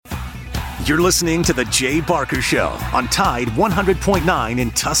You're listening to The Jay Barker Show on Tide 100.9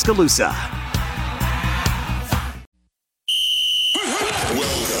 in Tuscaloosa.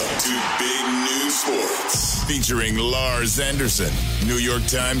 Welcome to Big News Sports, featuring Lars Anderson, New York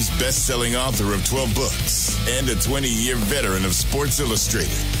Times best-selling author of 12 books and a 20-year veteran of Sports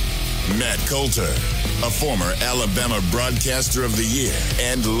Illustrated. Matt Coulter, a former Alabama Broadcaster of the Year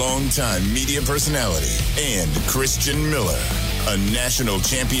and longtime media personality. And Christian Miller, a national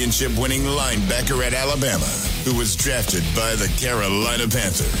championship-winning linebacker at Alabama who was drafted by the Carolina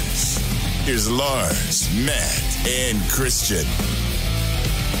Panthers. Here's Lars, Matt, and Christian.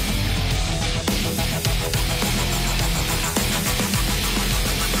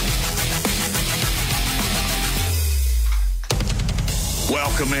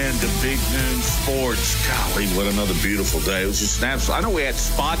 Welcome into Big Noon Sports. Golly, what another beautiful day. It was just an absolute. I know we had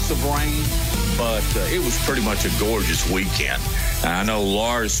spots of rain, but it was pretty much a gorgeous weekend. I know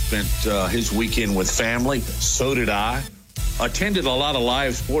Lars spent his weekend with family. So did I. Attended a lot of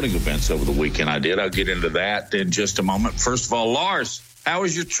live sporting events over the weekend. I did. I'll get into that in just a moment. First of all, Lars, how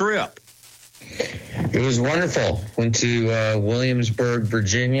was your trip? It was wonderful. Went to Williamsburg,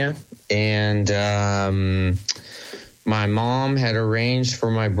 Virginia, and my mom had arranged for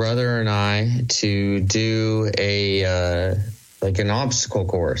my brother and I to do an obstacle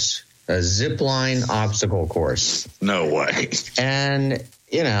course, a zip line obstacle course. No way. And,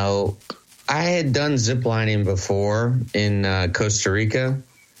 you know, I had done zip lining before in Costa Rica.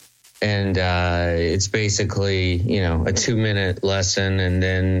 And it's basically, you know, a 2-minute lesson. And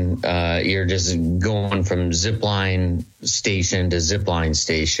then you're just going from zip line station to zip line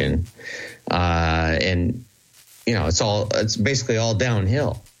station. And you know, it's basically all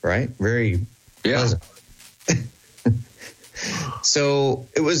downhill, right? Very pleasant. So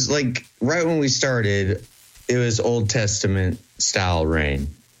it was like right when we started, it was Old Testament style rain,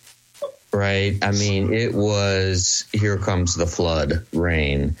 right? I mean, it was here comes the flood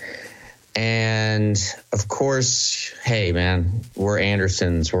rain. And of course, hey man, we're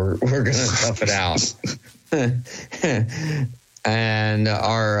Andersons. We're gonna tough it out. And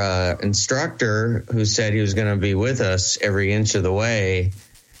our instructor, who said he was going to be with us every inch of the way,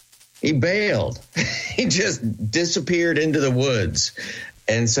 he bailed. He just disappeared into the woods.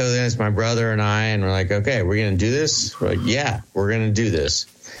 And so then it's my brother and I, and we're like, okay, we're going to do this? We're like, yeah, we're going to do this.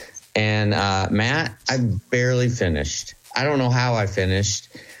 And Matt, I barely finished. I don't know how I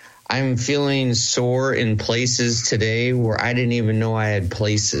finished. I'm feeling sore in places today where I didn't even know I had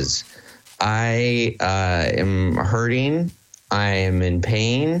places. I am hurting. I am in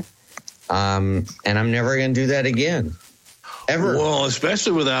pain, and I'm never going to do that again, ever. Well,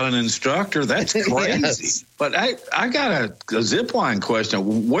 especially without an instructor, that's crazy. Yes. But I got a zip line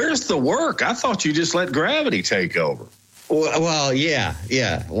question. Where's the work? I thought you just let gravity take over. Well, yeah.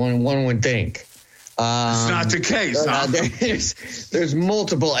 One would think. It's not the case. Huh? There's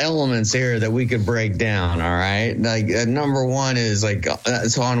multiple elements here that we could break down. All right, like number one is like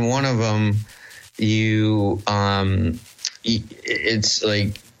so on one of them, it's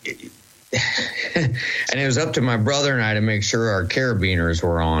like, and it was up to my brother and I to make sure our carabiners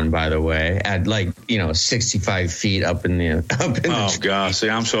were on, by the way, at 65 feet up in the Oh gosh, see,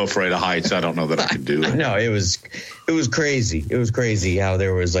 I'm so afraid of heights. I don't know that I could do it. No, it was crazy. It was crazy how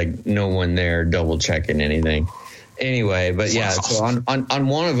there was no one there double checking anything. Anyway, but yeah, so on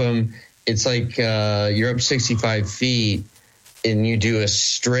one of them, it's like you're up 65 feet and you do a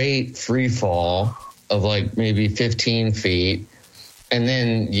straight free fall of maybe 15 feet, and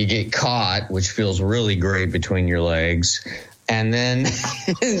then you get caught, which feels really great between your legs, and then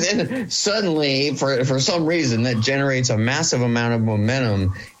suddenly, for some reason, that generates a massive amount of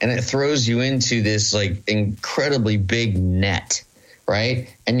momentum, and it throws you into this incredibly big net,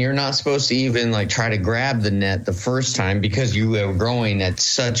 right? And you're not supposed to even try to grab the net the first time because you are going at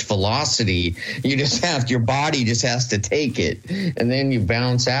such velocity. Your body just has to take it, and then you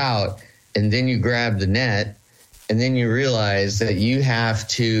bounce out. And then you grab the net, and then you realize that you have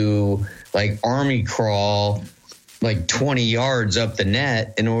to army crawl 20 yards up the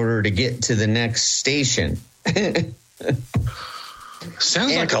net in order to get to the next station.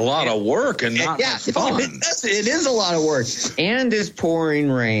 Sounds like a lot of work and not fun. It is a lot of work. And it's pouring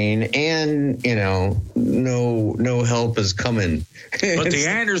rain, and, no help is coming. But the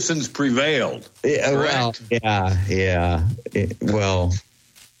Andersons prevailed. Well, yeah. Well,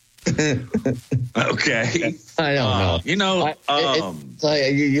 Okay. I don't know.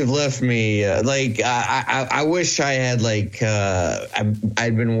 You've left me. I wish I had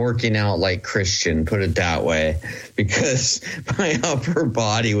I'd been working out like Christian, put it that way, because my upper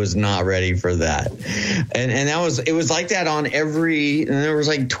body was not ready for that. And it was like that on every, and there was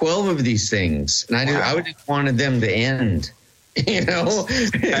like 12 of these things. And I just wanted them to end.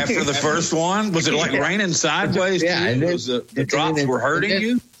 After the first one, was it like raining sideways? Yeah, and the drops were hurting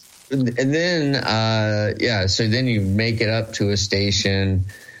you. And then, so then you make it up to a station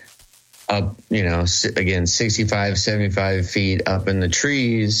up, again, 65, 75 feet up in the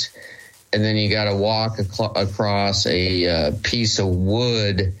trees. And then you got to walk across a piece of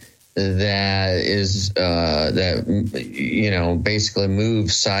wood that is, basically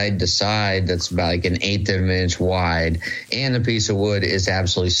moves side to side. That's about like an 1/8 of an inch wide. And the piece of wood is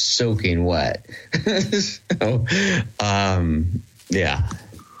absolutely soaking wet. So, yeah.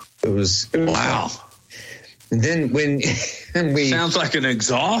 It was wow. And then when we sounds like an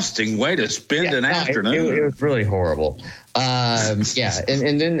exhausting way to spend an afternoon. It was really horrible. And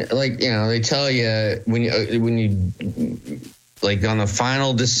then they tell you when you like on the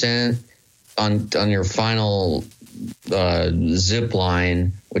final descent on your final zip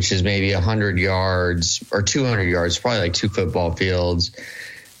line, which is maybe 100 yards or 200 yards, probably like 2 football fields,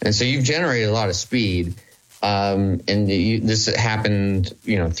 and so you've generated a lot of speed. This happened,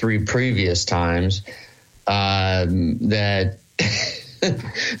 3 previous times, that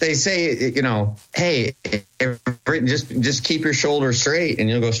they say, hey, just keep your shoulders straight and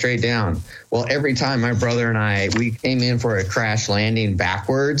you'll go straight down. Well, every time my brother and we came in for a crash landing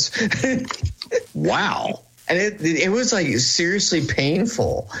backwards. Wow. And it was like seriously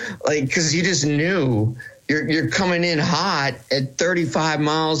painful, because you just knew you're coming in hot at 35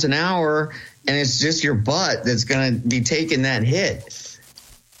 miles an hour. And it's just your butt that's going to be taking that hit.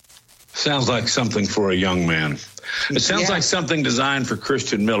 Sounds like something for a young man. It sounds like something designed for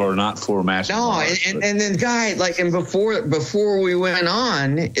Christian Miller, not for Master. No, and then guy, and before we went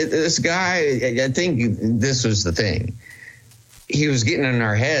on, this guy, I think this was the thing. He was getting in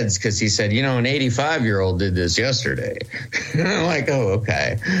our heads because he said, an 85-year-old did this yesterday. And I'm like, oh,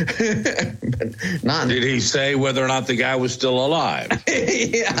 okay. But not. Did he say whether or not the guy was still alive?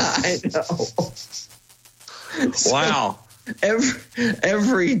 Yeah, I know. Wow.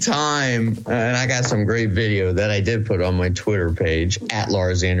 Every time, and I got some great video that I did put on my Twitter page at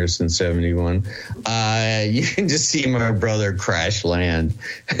Lars Anderson 71. You can just see my brother crash land.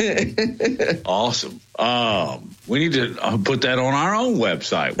 Awesome. We need to put that on our own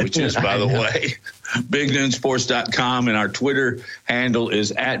website, which is, by the way, BigNoonSports.com, and our Twitter handle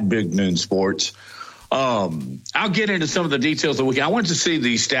is at BigNoonSports. I'll get into some of the details of the weekend. I went to see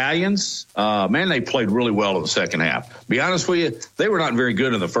the Stallions. Man, they played really well in the second half. Be honest with you, they were not very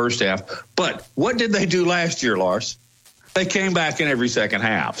good in the first half. But what did they do last year, Lars? They came back in every second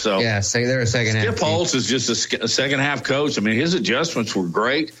half. So yeah, they're a second half. Skip Holtz is just a second half coach. I mean, his adjustments were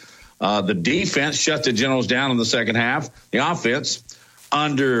great. The defense shut the Generals down in the second half. The offense,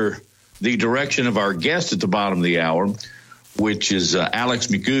 under the direction of our guest at the bottom of the hour, which is Alex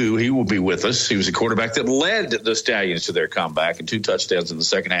McGough. He will be with us. He was the quarterback that led the Stallions to their comeback and 2 touchdowns in the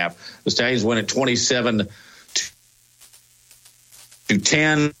second half. The Stallions win at 27-10 in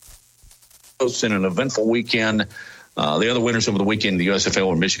an eventful weekend. The other winners over the weekend, the USFL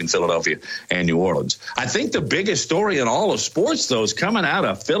were Michigan, Philadelphia, and New Orleans. I think the biggest story in all of sports, though, is coming out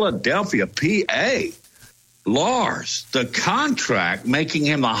of Philadelphia, PA. Lars, the contract making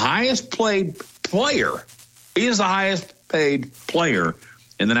him the highest paid player. He is the highest paid player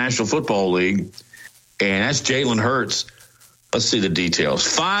in the National Football League, and that's Jalen Hurts. Let's see the details.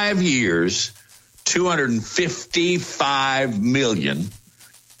 5 years, $255 million.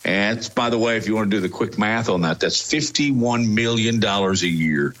 And it's, by the way, if you want to do the quick math on that, that's $51 million a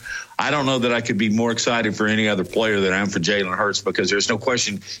year. I don't know that I could be more excited for any other player than I am for Jalen Hurts, because there's no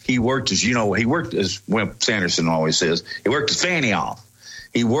question he worked as Wimp Sanderson always says, he worked his fanny off.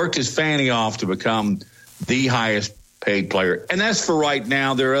 He worked his fanny off to become the highest paid player. And that's for right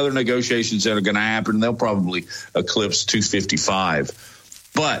now. There are other negotiations that are going to happen. They'll probably eclipse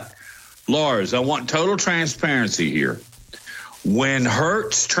 255. But, Lars, I want total transparency here. When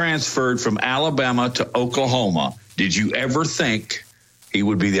Hurts transferred from Alabama to Oklahoma, did you ever think he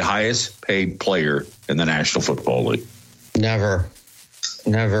would be the highest paid player in the National Football League? Never.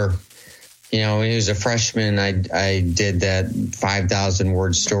 When he was a freshman, I did that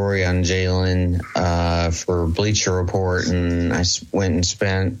 5,000-word story on Jalen for Bleacher Report, and I went and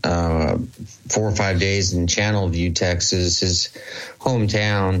spent 4 or 5 days in Channelview, Texas, his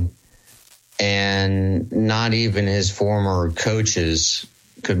hometown, and not even his former coaches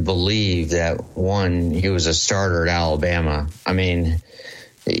could believe that, one, he was a starter at Alabama. I mean,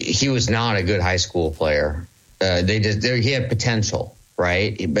 he was not a good high school player. He had potential,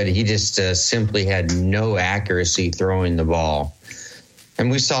 right? But he just simply had no accuracy throwing the ball. And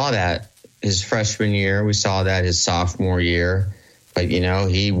we saw that his freshman year. We saw that his sophomore year. But,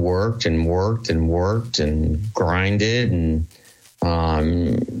 he worked and worked and worked and grinded and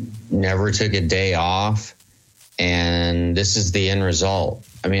never took a day off. And this is the end result.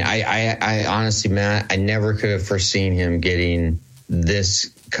 I mean, I honestly, Matt, I never could have foreseen him getting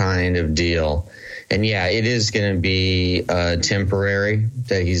this kind of deal. And, yeah, it is going to be temporary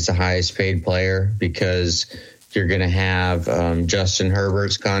that he's the highest paid player, because you're going to have Justin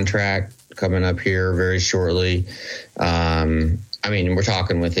Herbert's contract coming up here very shortly. I mean, we're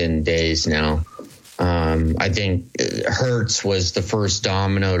talking within days now. I think Hurts was the first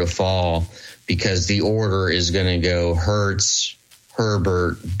domino to fall, because the order is going to go Hurts,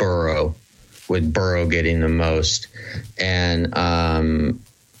 Herbert, Burrow, with Burrow getting the most. And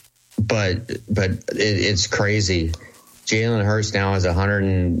but it's crazy. Jalen Hurts now has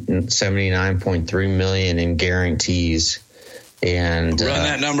 $179.3 million in guarantees. And run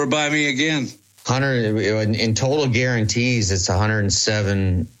that number by me again. In total guarantees, it's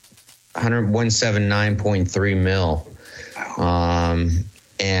 179.3 mil.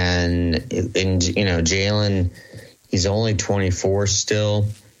 And Jalen, he's only 24 still.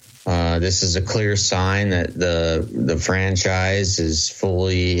 This is a clear sign that the franchise is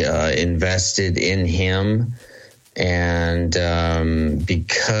fully invested in him. And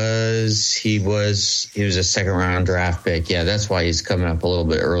because he was a second round draft pick, that's why he's coming up a little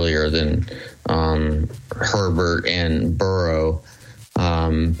bit earlier than Herbert and Burrow.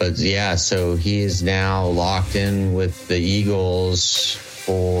 So he is now locked in with the Eagles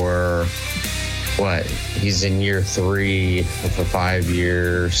for what? He's in year 3 of a 5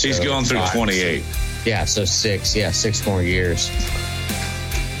 years. He's going through 28. So 6 more years.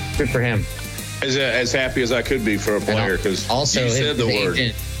 Good for him. As happy as I could be for a player, because also you said the word.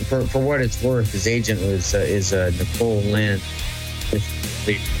 Agent, for what it's worth, his agent is Nicole Lynn.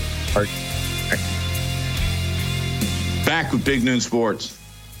 Back with Big Noon Sports.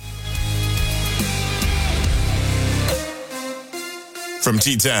 From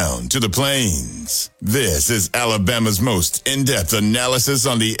T-Town to the Plains, this is Alabama's most in-depth analysis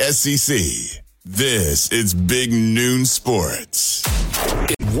on the SEC. This is Big Noon Sports.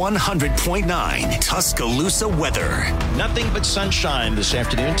 100.9 Tuscaloosa weather. Nothing but sunshine this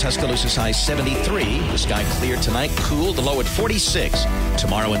afternoon. Tuscaloosa's high 73. The sky clear tonight, cool, the low at 46.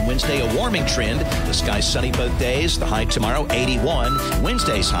 Tomorrow and Wednesday, a warming trend. The sky sunny both days. The high tomorrow, 81.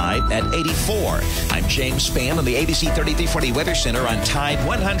 Wednesday's high at 84. I'm James Spann on the ABC 3340 Weather Center on Tide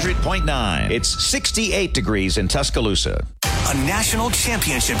 100.9. It's 68 degrees in Tuscaloosa. A national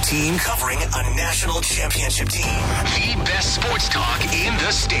championship team covering a national championship team. The best sports talk in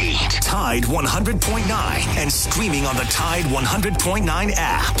the state. Tide 100.9 and streaming on the Tide 100.9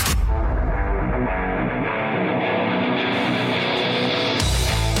 app.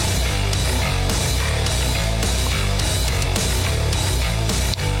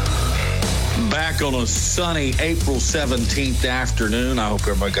 Back on a sunny April 17th afternoon. I hope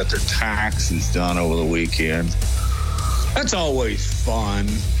everybody got their taxes done over the weekend. That's always fun.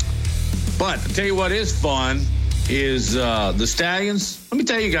 But I'll tell you what is fun is the Stallions. Let me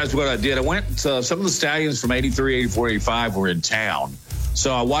tell you guys what I did. I went to some of the Stallions from 83, 84, 85 were in town.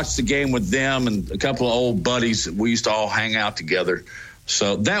 So I watched the game with them and a couple of old buddies. We used to all hang out together.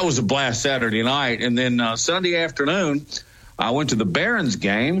 So that was a blast Saturday night. And then Sunday afternoon, I went to the Barons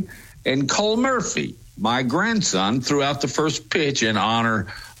game, and Cole Murphy, my grandson, threw out the first pitch in honor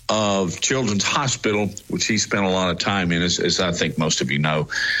of Children's Hospital, which he spent a lot of time in. As I think most of you know,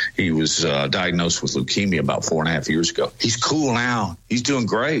 he was diagnosed with leukemia about 4.5 years ago. He's cool now. He's doing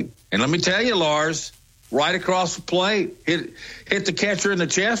great. And let me tell you, Lars, right across the plate, hit the catcher in the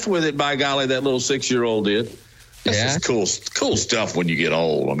chest with it, by golly, that little 6-year-old did. That's just cool stuff when you get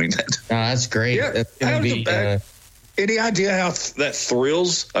old. I mean, that's great. Yeah, that's gonna be, any idea how that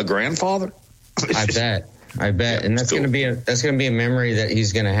thrills a grandfather? I bet. Yeah, and that's cool. That's gonna be a memory that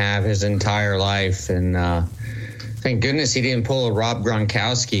he's gonna have his entire life. And thank goodness he didn't pull a Rob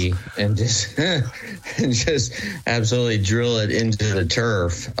Gronkowski and just absolutely drill it into the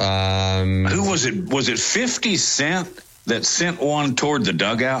turf. Who was it? Was it 50 Cent that sent one toward the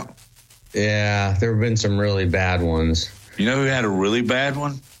dugout? Yeah, there have been some really bad ones. You know who had a really bad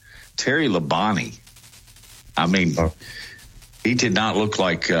one? Terry Labonte. I mean, he did not look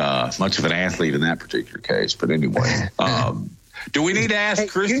like much of an athlete in that particular case. But anyway, do we need to ask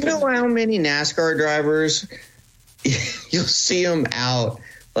Chris? You know how many NASCAR drivers you'll see them out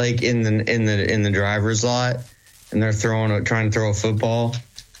like in the driver's lot, and they're trying to throw a football,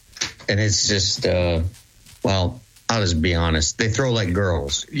 and it's just well, I'll just be honest, they throw like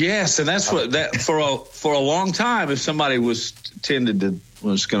girls. Yes, and that's what that for a long time. If somebody was going to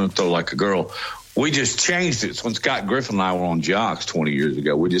throw like a girl, we just changed it. When Scott Griffin and I were on Jocks 20 years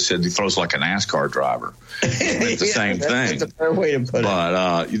ago, we just said he throws like a NASCAR driver. It's the same thing. That's a fair way to put it.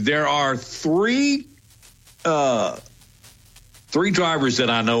 But there are three drivers that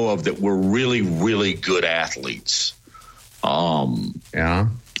I know of that were really, really good athletes. Yeah.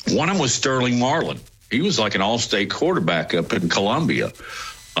 One of them was Sterling Marlin. He was like an all-state quarterback up in Columbia.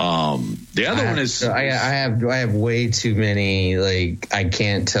 The other one is I have way too many, like, I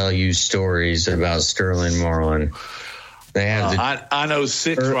can't tell you stories about Sterling Marlin. They have I know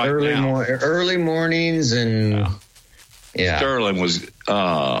six right now. Early mornings and yeah. Sterling was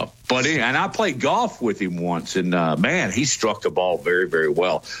and I played golf with him once, and man, he struck the ball very, very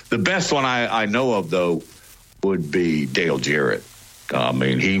well. The best one I know of though would be Dale Jarrett. I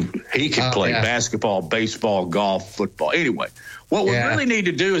mean, he can play basketball, baseball, golf, football. Anyway, what we really need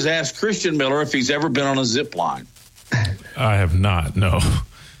to do is ask Christian Miller if he's ever been on a zip line. I have not, no.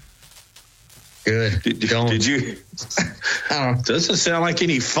 Good. Did you? Doesn't sound like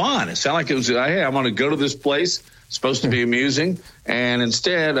any fun. It sounded like it was, hey, I'm going to go to this place. It's supposed to be amusing, and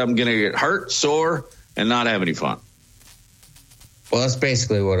instead I'm going to get hurt, sore, and not have any fun. Well, that's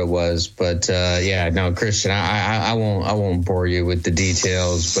basically what it was, but Christian, I won't bore you with the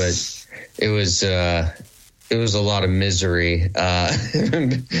details, but it was a lot of misery.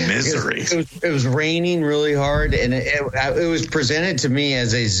 Misery. It was raining really hard, and it was presented to me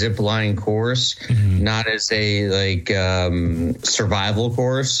as a zip line course, not as a survival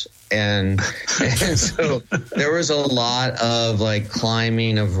course. And so there was a lot of like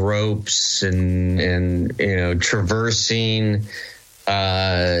climbing of ropes and traversing.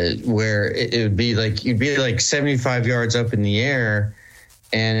 Where it would be like you'd be like 75 yards up in the air,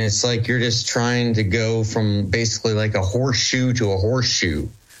 and it's like you're just trying to go from basically like a horseshoe to a horseshoe,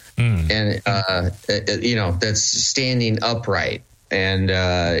 and that's standing upright, and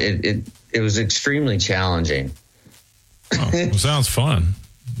it was extremely challenging. Oh, well, sounds fun.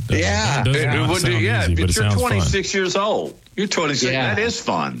 Yeah, but you're 26 years old. You're 26. Yeah. That is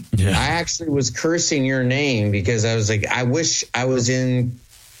fun. Yeah. I actually was cursing your name because I was like, I wish I was in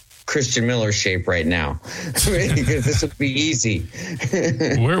Christian Miller shape right now because this would be easy.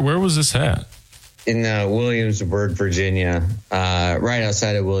 Where was this at? In Williamsburg, Virginia, right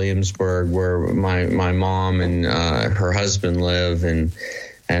outside of Williamsburg, where my mom and her husband live, and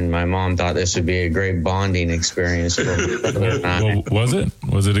my mom thought this would be a great bonding experience for my brother and I. Well,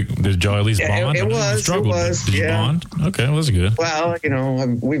 was it? Did y'all at least bond? It was. Did you bond? Okay, well, that's good. Well,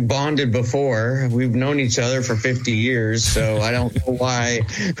 we've bonded before. We've known each other for 50 years, so I don't know why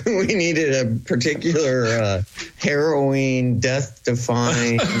we needed a particular harrowing,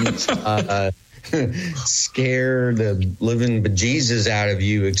 death-defying, scare the living bejesus out of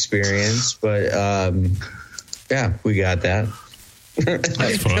you experience. But, we got that.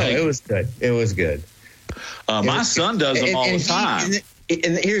 That's fun. No, it was good. It was good. My son does them all the time.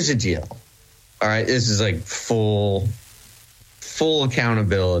 And here's the deal. All right, this is like full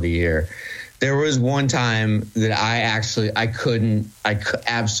accountability here. There was one time that I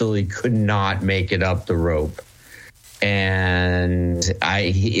absolutely could not make it up the rope, and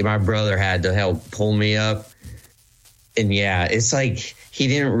my brother had to help pull me up. And it's like he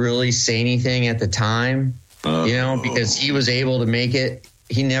didn't really say anything at the time. Because he was able to make it.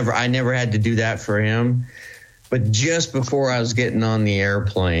 I never had to do that for him. But just before I was getting on the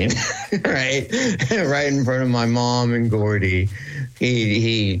airplane, right in front of my mom and Gordy,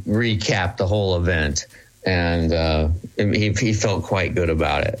 he recapped the whole event, and he felt quite good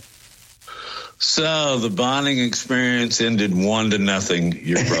about it. So the bonding experience ended 1-0,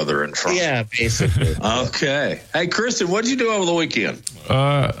 your brother and Frank. Yeah, basically. Okay. Hey, Kristen, what did you do over the weekend?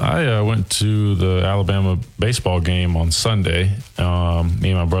 I went to the Alabama baseball game on Sunday. Me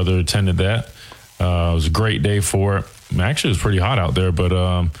and my brother attended that. It was a great day for it. Actually, it was pretty hot out there,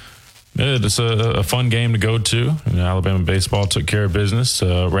 but it's a fun game to go to. Alabama baseball took care of business,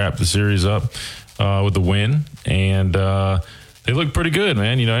 wrapped the series up with the win, and they look pretty good,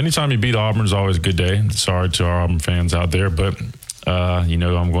 man. Anytime you beat Auburn is always a good day. Sorry to our Auburn fans out there, but,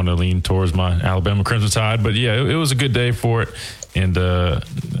 I'm going to lean towards my Alabama Crimson Tide. But, it was a good day for it. And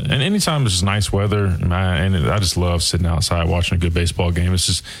anytime there's nice weather, and I just love sitting outside watching a good baseball game.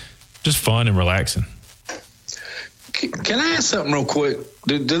 It's just fun and relaxing. Can I ask something real quick?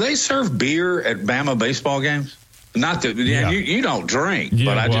 Do they serve beer at Bama baseball games? Not that you don't drink,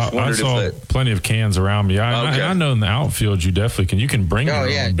 but I just wondered I saw plenty of cans around me. I know in the outfield you definitely can. You can bring your own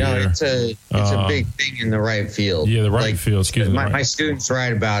beer. No, it's a big thing in the right field. Yeah, the right field. Excuse me. My students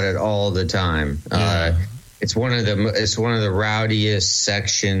write about it all the time. Yeah. It's one of the rowdiest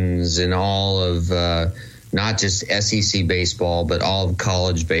sections in all of not just SEC baseball, but all of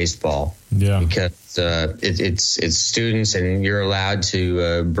college baseball. Yeah, because it's students, and you're allowed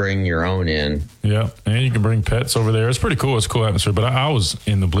to bring your own in. Yeah, and you can bring pets over there. It's pretty cool. It's a cool atmosphere. But I was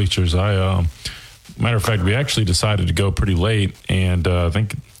in the bleachers. Matter of fact, we actually decided to go pretty late, and I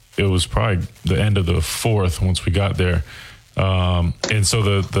think it was probably the end of the fourth once we got there. And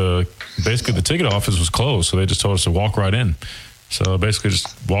so the basically the ticket office was closed, so they just told us to walk right in. So basically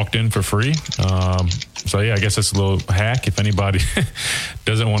just walked in for free. So yeah, I guess that's a little hack. If anybody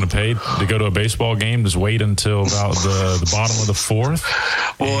doesn't want to pay to go to a baseball game, just wait until about the bottom of the fourth.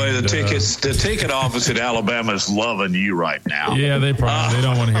 Boy, and, the ticket office in Alabama is loving you right now. Yeah, they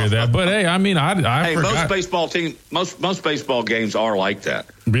don't want to hear that. But hey, I mean, I forgot. Most baseball games are like that.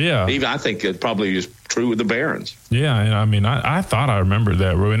 Yeah, even I think it probably is true with the Barons. Yeah, I mean, I thought I remembered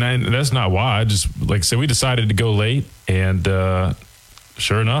that, and that's not why. I just, like I said, we decided to go late, and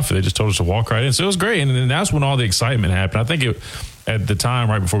sure enough, they just told us to walk right in. So it was great, and then that's when all the excitement happened. I think at the time,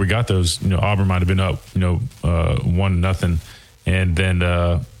 right before we got those, Auburn might have been up, 1-0, and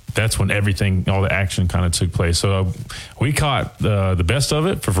then that's when all the action kind of took place. So we caught the best of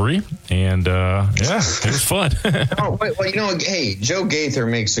it for free, and it was fun. Hey, Joe Gaither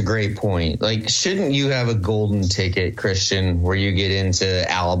makes a great point. Like, shouldn't you have a golden ticket, Christian, where you get into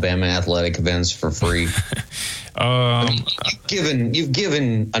Alabama athletic events for free? You've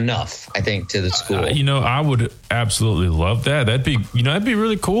given enough, I think, to the school. I would absolutely love that. That'd be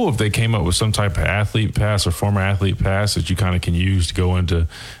really cool if they came up with some type of athlete pass or former athlete pass that you kind of can use to go into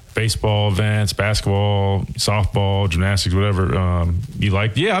baseball events, basketball, softball, gymnastics, whatever you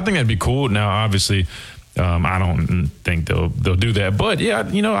like. Yeah, I think that'd be cool. Now, obviously, I don't think they'll do that, but yeah,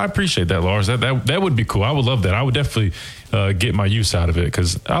 I appreciate that, Lars. That would be cool. I would love that. I would definitely get my use out of it,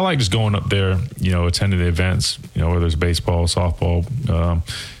 because I like just going up there, attending the events, whether it's baseball, softball,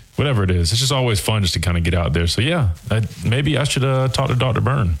 whatever it is. It's just always fun just to kind of get out there. So yeah, maybe I should talk to Dr.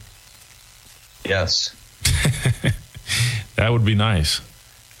 Byrne. Yes, that would be nice.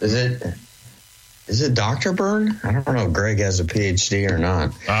 Is it Dr. Byrne? I don't know if Greg has a PhD or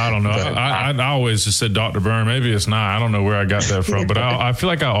not. I don't know. I always just said Dr. Byrne. Maybe it's not. I don't know where I got that from, but I feel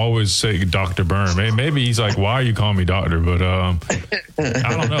like I always say Dr. Byrne. Maybe he's like, why are you calling me doctor? But I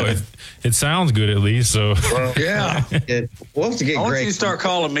don't know. It sounds good at least. So yeah, we'll have to get Greg. I want you to start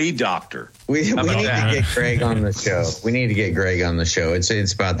calling me doctor. We need to get Greg on the show.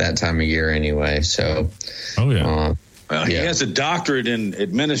 It's about that time of year anyway. So, he has a doctorate in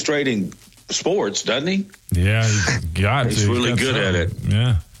administrating sports, doesn't he? Yeah, he's really good at it.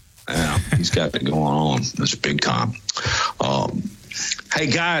 Yeah, he's got it going on. That's big time. Hey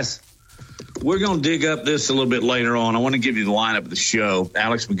guys, we're going to dig up this a little bit later on. I want to give you the lineup of the show.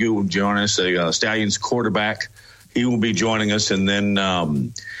 Alex McGough will join us, a Stallions quarterback. He will be joining us, and then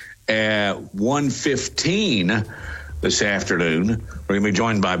at 1:15 this afternoon, we're going to be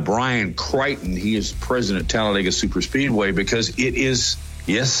joined by Brian Crichton. He is president of Talladega Super Speedway, because it is,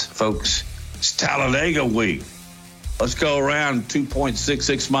 yes, folks, it's Talladega week. Let's go around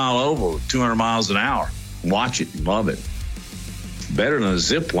 2.66 mile oval, 200 miles an hour. Watch it and love it. Better than a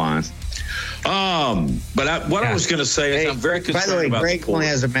zip line. But I was going to say is I'm very concerned about. By the way, Greg only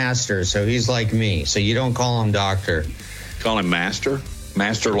has a master's, so he's like me. So you don't call him doctor. Call him master?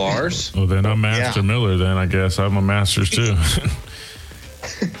 Master Lars? Well, then I'm Master Miller, then I guess. I'm a master's too.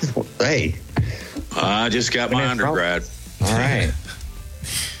 Hey. I just got my undergrad. All right.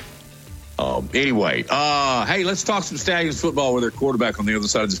 Anyway, hey, let's talk some Stallions football with their quarterback on the other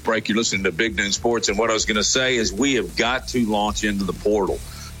side of this break. You're listening to Big Noon Sports, and what I was going to say is we have got to launch into the portal.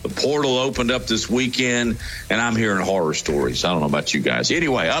 The portal opened up this weekend, and I'm hearing horror stories. I don't know about you guys.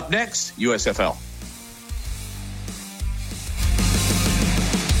 Anyway, up next, USFL.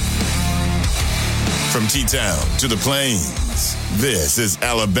 From T-Town to the Plains, this is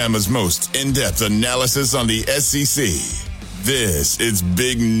Alabama's most in-depth analysis on the SEC. This is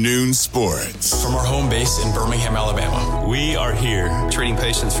Big Noon Sports. From our home base in Birmingham, Alabama, we are here treating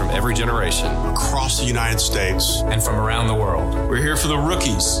patients from every generation across the United States and from around the world. We're here for the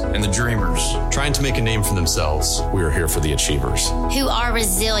rookies and the dreamers, trying to make a name for themselves. We are here for the achievers who are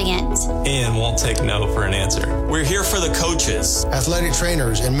resilient and won't take no for an answer. We're here for the coaches, athletic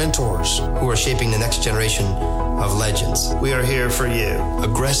trainers, and mentors who are shaping the next generation of legends. We are here for you,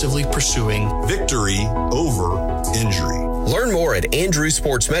 aggressively pursuing victory over injury. Learn more at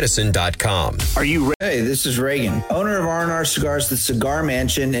andrewsportsmedicine.com. Are you ready? Hey, this is Reagan, owner of R&R Cigars, the Cigar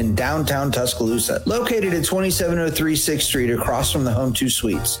Mansion in downtown Tuscaloosa, located at 2703 6th Street across from the Home 2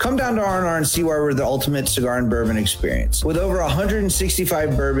 Suites. Come down to R&R and see why we're the ultimate cigar and bourbon experience. With over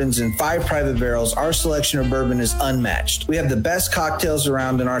 165 bourbons and 5 private barrels, our selection of bourbon is unmatched. We have the best cocktails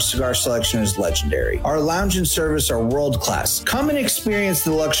around and our cigar selection is legendary. Our lounge and service are world class. Come and experience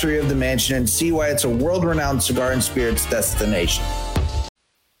the luxury of the mansion and see why it's a world-renowned cigar and spirits destination.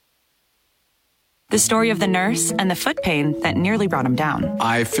 The story of the nurse and the foot pain that nearly brought him down.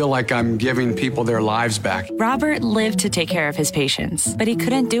 I feel like I'm giving people their lives back. Robert lived to take care of his patients, but he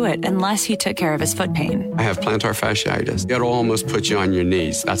couldn't do it unless he took care of his foot pain. I have plantar fasciitis. It'll almost put you on your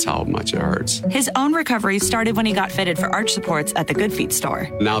knees. That's how much it hurts. His own recovery started when he got fitted for arch supports at the Good Feet store.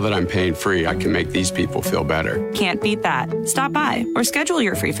 Now that I'm pain free, I can make these people feel better. Can't beat that. Stop by or schedule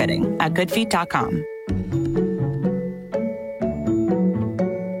your free fitting at goodfeet.com.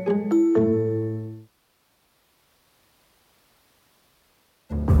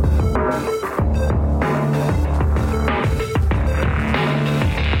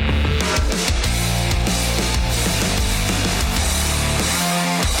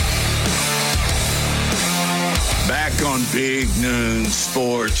 On Big Noon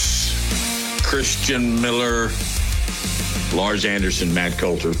Sports, Christian Miller, Lars Anderson, Matt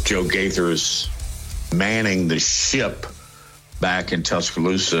Coulter, Joe Gaither is manning the ship back in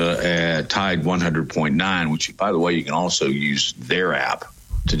Tuscaloosa at Tide 100.9, which, by the way, you can also use their app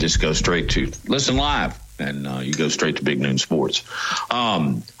to just go straight to listen live, and you go straight to Big Noon Sports.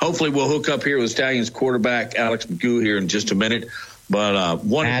 Hopefully we'll hook up here with Stallions quarterback Alex McGough here in just a minute. But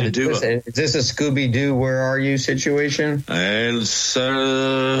wanted to do is this a Scooby-Doo, where are you situation? Let's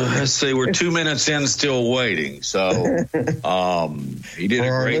see, we're 2 minutes in, still waiting. So he did a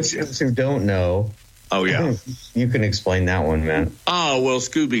great job. Who don't know. Oh, yeah. You can explain that one, man. Oh, well,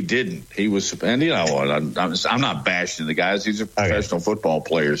 Scooby didn't. He was, and you know what? I'm not bashing the guys. These are professional football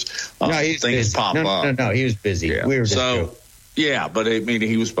players. Things pop up. No, he was busy. Yeah. We were just joking. Yeah, but I mean,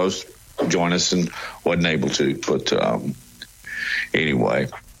 he was supposed to join us and wasn't able to. But anyway,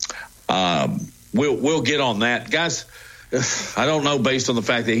 we'll get on that, guys. I don't know, based on the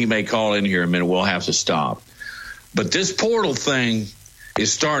fact that he may call in here in a minute, we'll have to stop. But this portal thing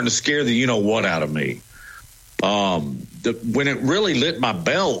is starting to scare the you-know-what out of me. When it really lit my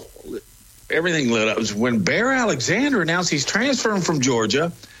bell, everything lit up, was when Bear Alexander announced he's transferring from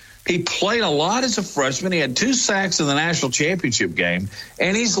Georgia. He played a lot as a freshman. He had 2 sacks in the national championship game,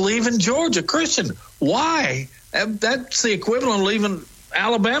 and he's leaving Georgia. Christian, why? That's the equivalent of leaving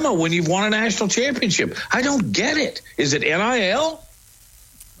Alabama when you've won a national championship. I don't get it. Is it NIL?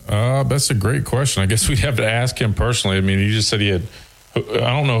 That's a great question. I guess we'd have to ask him personally. I mean, you just said he had, I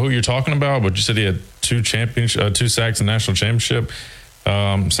don't know who you're talking about, but you said he had 2 sacks in the national championship.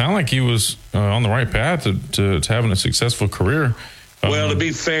 Sound like he was on the right path to having a successful career. Well, to be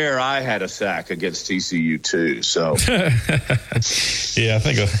fair, I had a sack against TCU too. So, yeah, I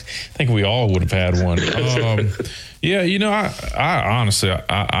think we all would have had one. Yeah, I honestly,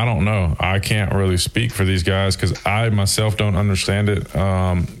 I don't know. I can't really speak for these guys because I myself don't understand it.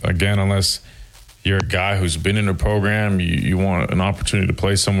 Again, unless you're a guy who's been in a program, you want an opportunity to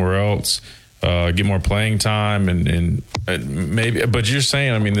play somewhere else, get more playing time, and maybe. But you're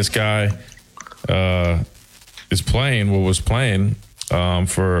saying, I mean, this guy is playing what was playing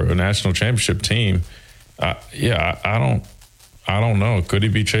for a national championship team. I don't know. Could he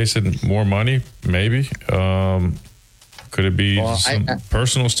be chasing more money? Maybe. Could it be some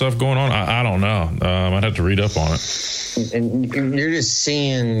personal stuff going on? I don't know. I'd have to read up on it. And you're just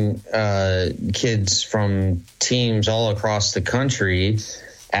seeing kids from teams all across the country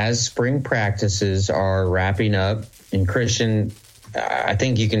as spring practices are wrapping up. And Christian, I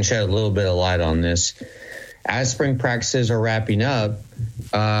think you can shed a little bit of light on this. As spring practices are wrapping up,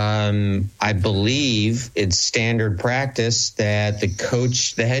 I believe it's standard practice that the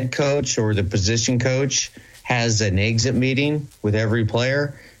head coach or the position coach has an exit meeting with every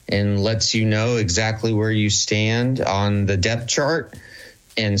player and lets you know exactly where you stand on the depth chart.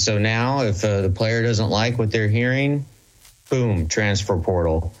 And so now if the player doesn't like what they're hearing, boom, transfer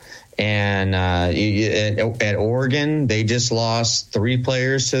portal. And at Oregon, they just lost 3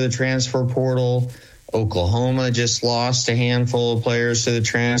 players to the transfer portal. Oklahoma just lost a handful of players to the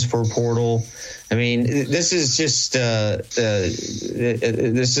transfer portal. I mean, this is just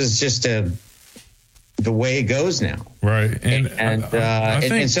the way it goes now, right? But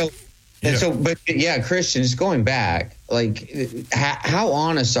Christian, just going back, like, how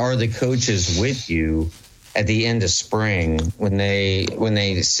honest are the coaches with you at the end of spring when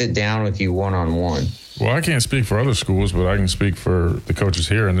they sit down with you one-on-one. Well, I can't speak for other schools, but I can speak for the coaches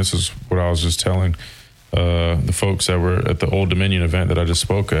here, and this is what I was just telling the folks that were at the Old Dominion event that I just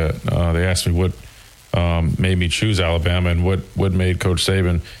spoke at. They asked me what made me choose Alabama and what made Coach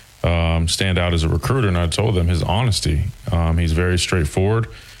Saban stand out as a recruiter, and I told them his honesty. He's very straightforward.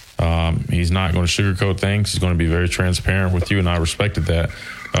 He's not going to sugarcoat things. He's going to be very transparent with you, and I respected that.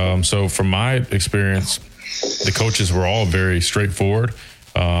 So from my experience, the coaches were all very straightforward.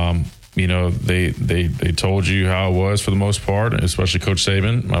 They told you how it was for the most part, especially Coach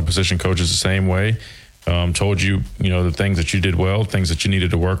Saban. My position coach is the same way. Told you, the things that you did well, things that you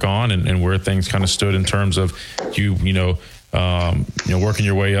needed to work on, and where things kind of stood in terms of you working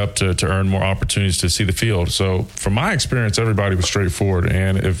your way up to earn more opportunities to see the field. So from my experience, everybody was straightforward.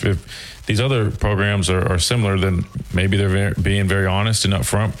 And if these other programs are similar, then maybe they're being very honest and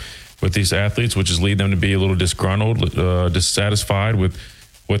upfront with these athletes, which is lead them to be a little disgruntled, dissatisfied with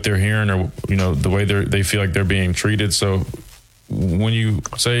what they're hearing or, the way they feel like they're being treated. So when you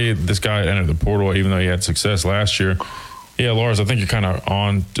say this guy entered the portal, even though he had success last year, yeah, Lars, I think you're kind of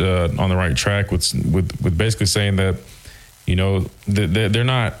on the right track with basically saying that, they're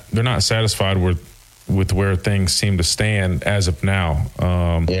not satisfied with where things seem to stand as of now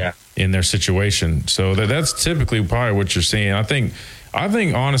in their situation. So that's typically probably what you're seeing. I think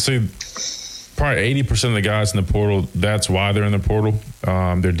honestly, probably 80% of the guys in the portal, that's why they're in the portal.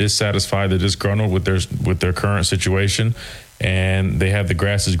 They're dissatisfied, they're disgruntled with their current situation, and they have the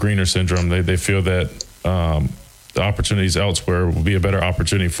grass is greener syndrome. They feel that the opportunities elsewhere will be a better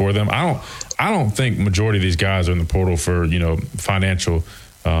opportunity for them. I don't think majority of these guys are in the portal for financial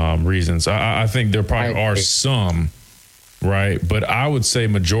reasons. I think there probably are some, right? But I would say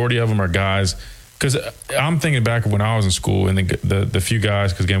majority of them are guys. Because I'm thinking back when I was in school and the few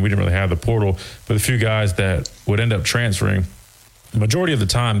guys, because again, we didn't really have the portal, but the few guys that would end up transferring, the majority of the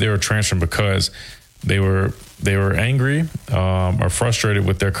time they were transferring because they were angry or frustrated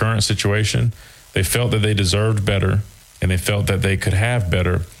with their current situation. They felt that they deserved better, and they felt that they could have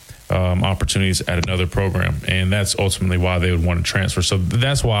better opportunities at another program. And that's ultimately why they would want to transfer. So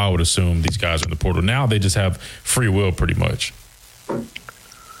that's why I would assume these guys are in the portal. Now they just have free will pretty much.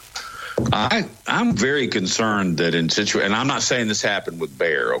 I'm very concerned that and I'm not saying this happened with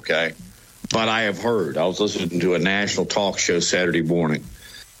Bear, okay? But I have heard, I was listening to a national talk show Saturday morning,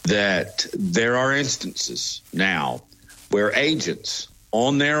 that there are instances now where agents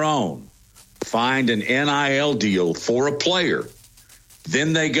on their own find an NIL deal for a player.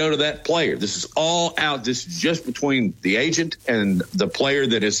 Then they go to that player. This is all out. This is just between the agent and the player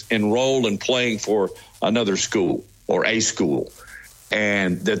that is enrolled and playing for another school or a school.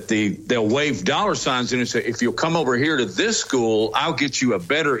 And that they'll wave dollar signs in and say, if you'll come over here to this school, I'll get you a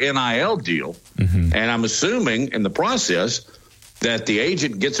better NIL deal. Mm-hmm. And I'm assuming in the process that the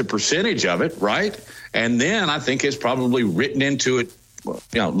agent gets a percentage of it, right? And then I think it's probably written into it,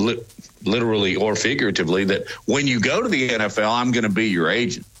 literally or figuratively, that when you go to the NFL, I'm going to be your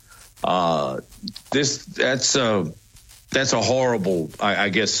agent. That's a horrible, I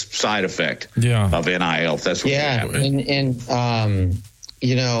guess, side effect of NIL. If that's what and on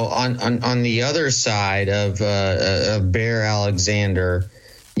the other side of Bear Alexander,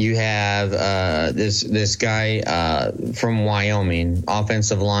 you have this guy from Wyoming,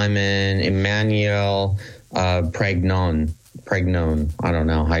 offensive lineman Emmanuel Pregnon. I don't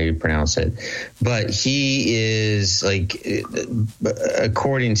know how you pronounce it, but he is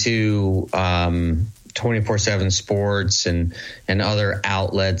according to 24/7 Sports and other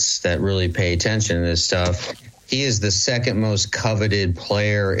outlets that really pay attention to this stuff, he is the second most coveted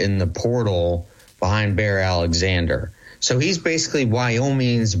player in the portal behind Bear Alexander. So he's basically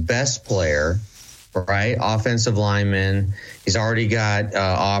Wyoming's best player, right? Offensive lineman. He's already got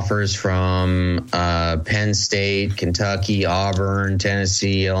offers from Penn State, Kentucky, Auburn,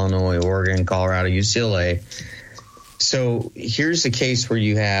 Tennessee, Illinois, Oregon, Colorado, UCLA. So here's the case where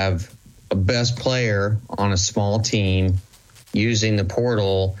you have a best player on a small team using the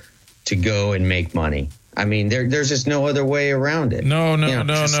portal to go and make money. I mean, there's just no other way around it. No,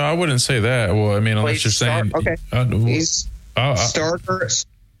 I wouldn't say that. Well, I mean, unless you're saying... Okay. He's starter...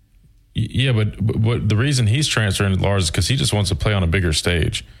 Yeah, but the reason he's transferring to Lars is because he just wants to play on a bigger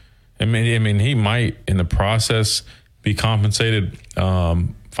stage. I mean, he might, in the process, be compensated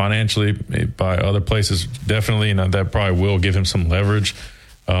financially by other places. Definitely, that probably will give him some leverage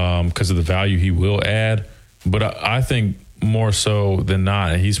because of the value he will add. But I think more so than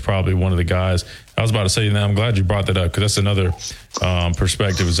not, he's probably one of the guys. I was about to say, I'm glad you brought that up because that's another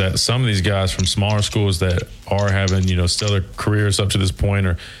perspective, is that some of these guys from smaller schools that are having, stellar careers up to this point,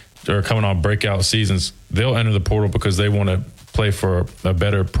 or are coming on breakout seasons, they'll enter the portal because they want to play for a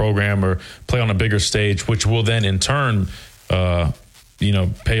better program or play on a bigger stage, which will then in turn,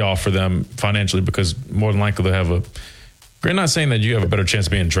 pay off for them financially, because more than likely they'll have we're not saying that you have a better chance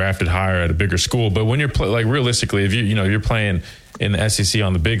of being drafted higher at a bigger school, but when you're realistically, if you're playing in the SEC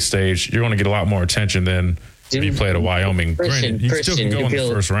on the big stage, you're going to get a lot more attention than if you play at a Wyoming. Granted, you still can go in the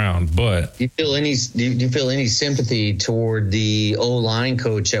first round, but do you feel any sympathy toward the O-line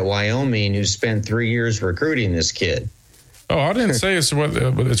coach at Wyoming who spent 3 years recruiting this kid? Oh, I didn't say it's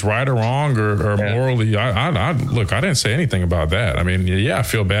right or wrong or morally. I didn't say anything about that. I mean, yeah, I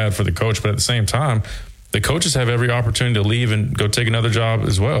feel bad for the coach, but at the same time, the coaches have every opportunity to leave and go take another job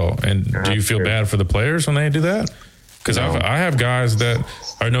as well. And do you feel bad for the players when they do that? Because I have guys that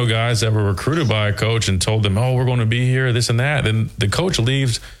were recruited by a coach and told them, oh, we're going to be here, this and that. Then the coach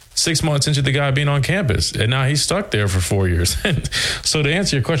leaves 6 months into the guy being on campus, and now he's stuck there for 4 years. So to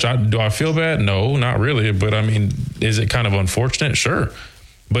answer your question, do I feel bad? No, not really. But I mean, is it kind of unfortunate? Sure.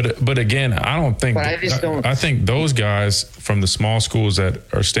 But again, I don't think. But I think those guys from the small schools that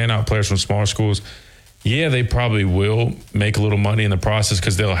are standout players from smaller schools, yeah, they probably will make a little money in the process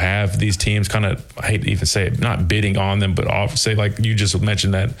because they'll have these teams kind of, I hate to even say it, not bidding on them, but say like you just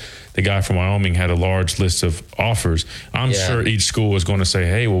mentioned that the guy from Wyoming had a large list of offers. I'm sure each school is going to say,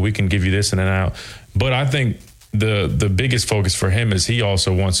 hey, well, we can give you this and that. But I think the biggest focus for him is he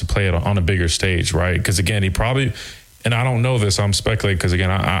also wants to play it on a bigger stage, right? Because again, he probably, and I don't know this, I'm speculating because again,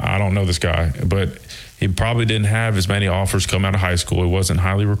 I don't know this guy, but he probably didn't have as many offers come out of high school. He wasn't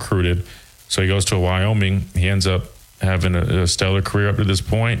highly recruited. So he goes to Wyoming. He ends up having a stellar career up to this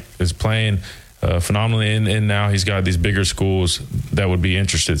point, is playing phenomenally. And now he's got these bigger schools that would be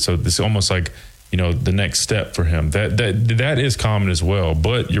interested. So it's almost like, the next step for him. That is common as well.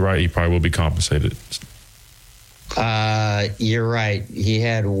 But you're right, he probably will be compensated. You're right. He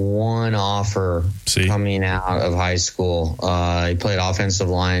had one offer coming out of high school. He played offensive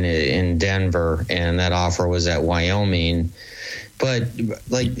line in Denver, and that offer was at Wyoming. But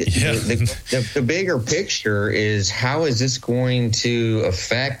the bigger picture is, how is this going to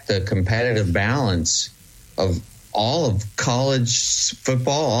affect the competitive balance of all of college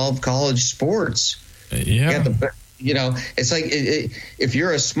football, all of college sports? Yeah. It's like if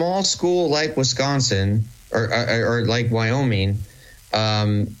you're a small school like Wisconsin or like Wyoming,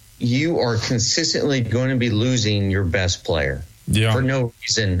 you are consistently going to be losing your best player. Yeah. For no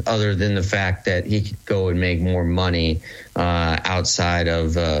reason other than the fact that he could go and make more money outside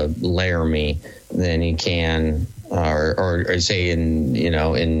of Laramie than he can, or say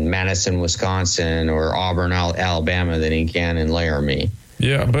in Madison, Wisconsin, or Auburn, Alabama, than he can in Laramie.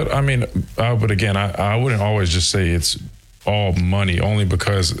 Yeah, but I mean, I wouldn't always just say it's all money, only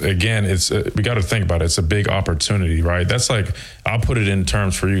because again, we got to think about it. It's a big opportunity, right? That's like, I'll put it in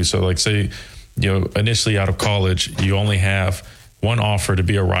terms for you. So like, say, initially out of college, you only have one offer to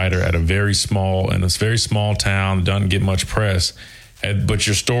be a writer at a very small town, doesn't get much press, but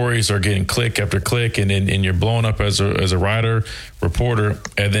your stories are getting click after click, and you're blowing up as a writer, reporter,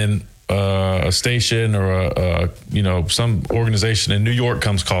 and then a station or some organization in New York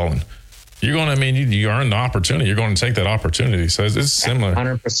comes calling. You're going to, you earn the opportunity. You're going to take that opportunity. So it's similar.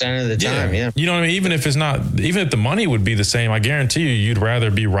 100% of the time, yeah. You know what I mean? Even if the money would be the same, I guarantee you'd rather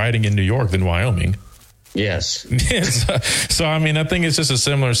be writing in New York than Wyoming. Yes. So, I think it's just a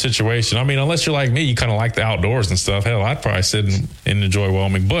similar situation. Unless you're like me, you kind of like the outdoors and stuff. Hell, I'd probably sit and enjoy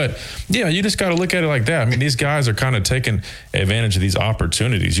Wyoming. But, yeah, you just got to look at it like that. These guys are kind of taking advantage of these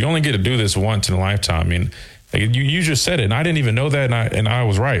opportunities. You only get to do this once in a lifetime. You just said it, and I didn't even know that, and I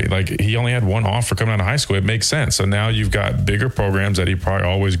was right. Like, he only had one offer coming out of high school. It makes sense. So now you've got bigger programs that he probably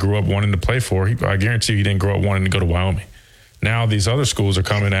always grew up wanting to play for. I guarantee you he didn't grow up wanting to go to Wyoming. Now these other schools are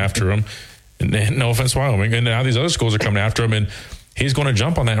coming after him. And no offense, Wyoming. And now these other schools are coming after him, and he's going to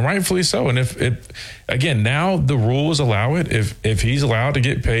jump on that, and rightfully so. And if again, now the rules allow it. If he's allowed to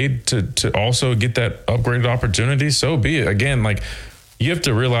get paid to also get that upgraded opportunity, so be it. Again, like, you have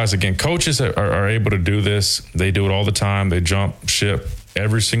to realize, again, coaches are able to do this. They do it all the time. They jump ship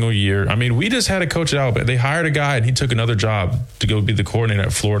every single year. We just had a coach at Alabama. They hired a guy, and he took another job to go be the coordinator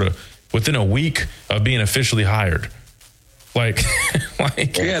at Florida within a week of being officially hired.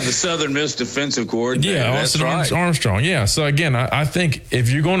 The Southern Miss defensive coordinator. Yeah, Austin Armstrong. Yeah. So again, I think if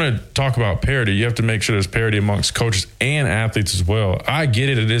you're going to talk about parity, you have to make sure there's parity amongst coaches and athletes as well. I get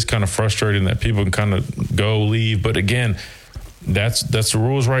it. It is kind of frustrating that people can kind of leave. But again, that's the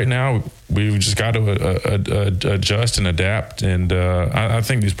rules right now. We've just got to adjust and adapt. And I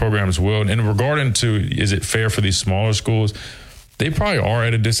think these programs will. And regarding to, is it fair for these smaller schools? they probably are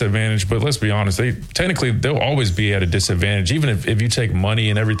at a disadvantage, but let's be honest, they'll always be at a disadvantage, even if you take money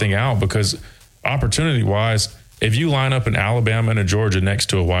and everything out, because opportunity-wise, if you line up in Alabama and a Georgia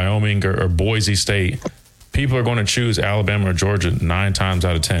next to a Wyoming or Boise State, people are going to choose Alabama or Georgia 9 times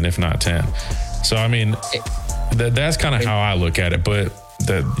out of 10, if not 10. So, I mean, that's kind of how I look at it, but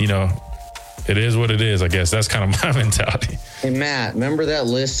it is what it is, I guess. That's kind of my mentality. Hey, Matt, remember that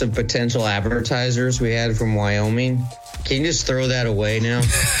list of potential advertisers we had from Wyoming? Can you just throw that away now?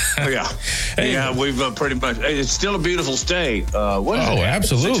 Yeah. Hey. Yeah, we've pretty much. It's still a beautiful state.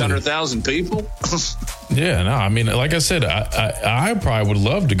 Absolutely. 600,000 people? Yeah, no, I mean, like I said, I probably would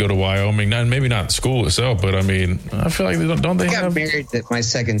love to go to Wyoming. Maybe not the school itself, but I mean, I feel like I got married my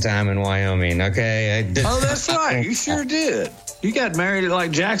second time in Wyoming, okay? That's right. You sure did. You got married at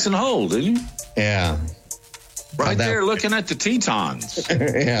like Jackson Hole, didn't you? Yeah. Right there looking at the Tetons.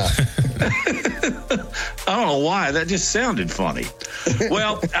 Yeah. I don't know why. That just sounded funny.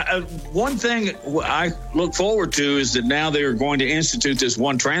 Well, one thing I look forward to is that now they're going to institute this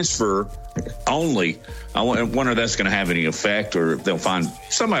one transfer only. I wonder if that's going to have any effect, or if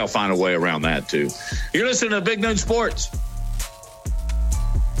somebody will find a way around that too. You're listening to Big Noon Sports.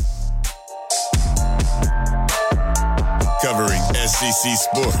 Covering SEC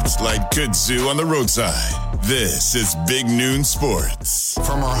sports like kudzu on the roadside. This is Big Noon Sports.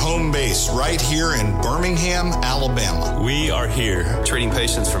 From our home base right here in Birmingham, Alabama. We are here, treating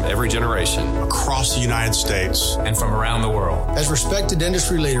patients from every generation, across the United States, and from around the world. As respected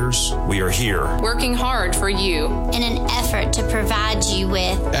industry leaders, we are here, working hard for you in an effort to provide you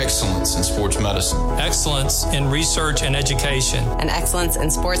with excellence in sports medicine, excellence in research and education, and excellence in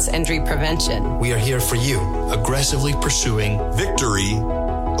sports injury prevention. We are here for you, aggressively pursuing victory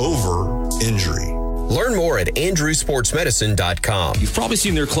over injury. Learn more at andrewsportsmedicine.com. You've probably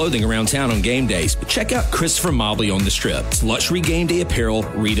seen their clothing around town on game days, but check out Christopher Mobley on the Strip. It's luxury game day apparel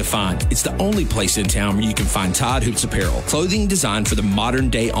redefined. It's the only place in town where you can find Todd Hoops apparel. Clothing designed for the modern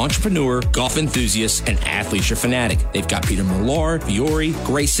day entrepreneur, golf enthusiast, and athleisure fanatic. They've got Peter Millar, Fiore,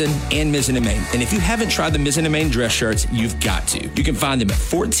 Grayson, and Mizzen & Main. And if you haven't tried the Mizzen & Main dress shirts, you've got to. You can find them at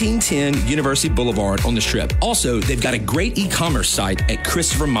 1410 University Boulevard on the Strip. Also, they've got a great e-commerce site at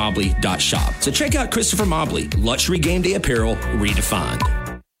christophermobley.shop. So check out Christopher Mobley, luxury game day apparel redefined.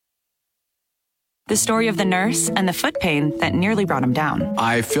 The story of the nurse and the foot pain that nearly brought him down.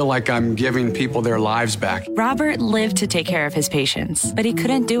 I feel like I'm giving people their lives back. Robert lived to take care of his patients, but he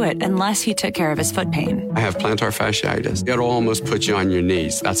couldn't do it unless he took care of his foot pain. I have plantar fasciitis. It'll almost put you on your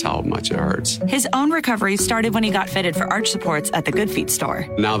knees. That's how much it hurts. His own recovery started when he got fitted for arch supports at the Good Feet store.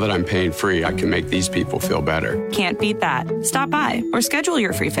 Now that I'm pain-free, I can make these people feel better. Can't beat that. Stop by or schedule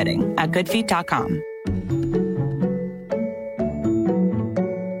your free fitting at goodfeet.com.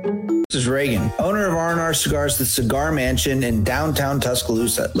 This is Reagan, owner of R&R Cigars, the Cigar Mansion in downtown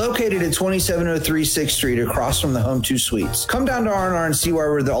Tuscaloosa, located at 2703 6th Street across from the Home 2 Suites. Come down to R&R and see why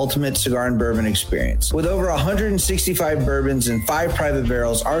we're the ultimate cigar and bourbon experience. With over 165 bourbons and 5 private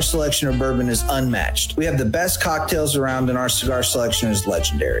barrels, our selection of bourbon is unmatched. We have the best cocktails around, and our cigar selection is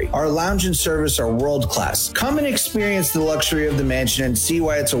legendary. Our lounge and service are world-class. Come and experience the luxury of the mansion and see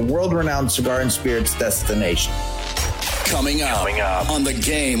why it's a world-renowned cigar and spirits destination. Coming up on The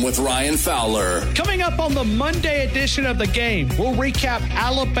Game with Ryan Fowler. Coming up on the Monday edition of The Game, we'll recap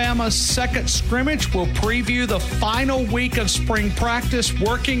Alabama's second scrimmage. We'll preview the final week of spring practice,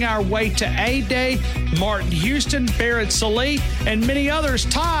 working our way to A-Day. Martin Houston, Barrett Sallee, and many others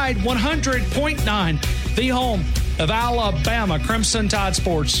tied 100.9, the home of Alabama Crimson Tide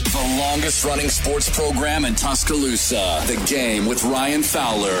Sports. The longest running sports program in Tuscaloosa. The Game with Ryan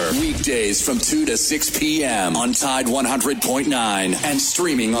Fowler. Weekdays from 2 to 6 p.m. on Tide 100.9 and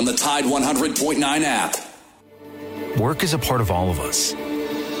streaming on the Tide 100.9 app. Work is a part of all of us.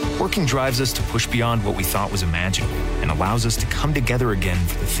 Working drives us to push beyond what we thought was imaginable and allows us to come together again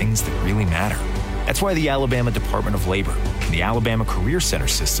for the things that really matter. That's why the Alabama Department of Labor and the Alabama Career Center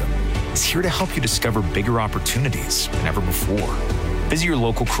system is here to help you discover bigger opportunities than ever before. Visit your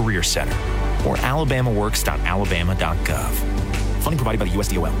local career center or alabamaworks.alabama.gov. Funding provided by the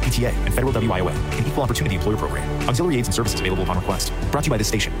USDOL, PTA, and Federal WIOA, an Equal Opportunity Employer Program. Auxiliary aids and services available upon request. Brought to you by this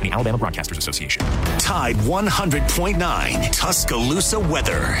station and the Alabama Broadcasters Association. Tide 100.9 Tuscaloosa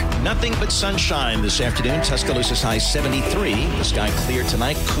weather. Nothing but sunshine this afternoon. Tuscaloosa's high 73. The sky clear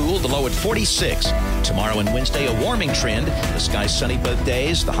tonight, cool, the low at 46. Tomorrow and Wednesday, a warming trend. The sky sunny both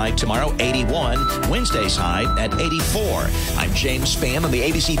days. The high tomorrow, 81. Wednesday's high at 84. I'm James Spann on the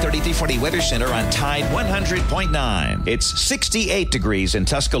ABC 3340 Weather Center on Tide 100.9. It's 68 degrees in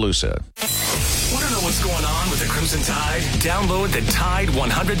Tuscaloosa. Want to know what's going on with the Crimson Tide? Download the Tide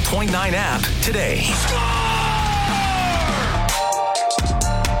 100.9 app today. Score!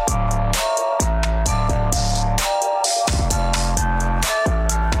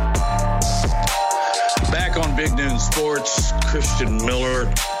 Christian Miller,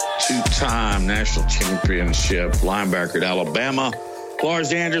 two-time national championship linebacker at Alabama.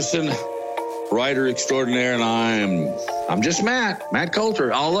 Lars Anderson, writer extraordinaire, and I'm just Matt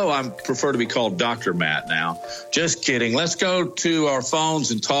Coulter, although I prefer to be called Dr. Matt now. Just kidding. Let's go to our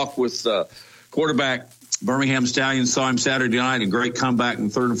phones and talk with quarterback Birmingham Stallions. Saw him Saturday night, a great comeback in the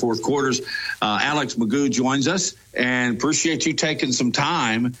third and fourth quarters. Alex Magoo joins us, and appreciate you taking some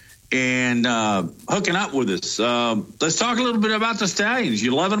time and hooking up with us. Let's talk a little bit about the Stallions.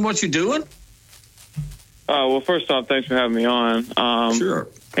 You loving what you're doing? Well, first off, thanks for having me on. Sure.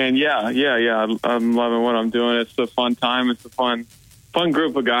 And yeah, I'm loving what I'm doing. It's a fun time. It's a fun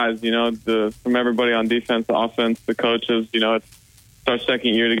group of guys, you know, from everybody on defense, the offense, the coaches. You know, it's our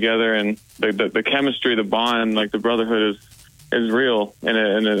second year together, and the chemistry, the bond, like the brotherhood is real,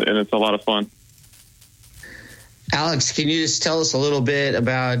 and it's a lot of fun. Alex, can you just tell us a little bit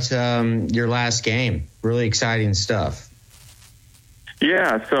about your last game? Really exciting stuff.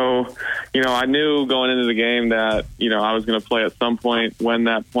 Yeah, so, you know, I knew going into the game that, you know, I was going to play at some point. When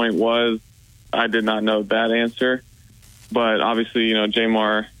that point was, I did not know that answer. But obviously, you know,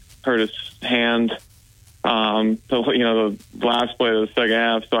 Jamar hurt his hand, so, you know, the last play of the second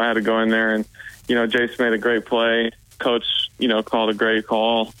half, so I had to go in there. And, you know, Jace made a great play. Coach, you know, called a great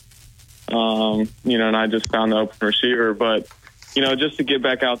call. You know, and I just found the open receiver. But, you know, just to get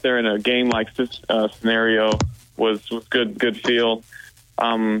back out there in a game like this scenario was good feel.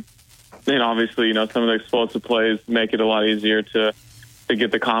 And obviously, you know, some of the explosive plays make it a lot easier to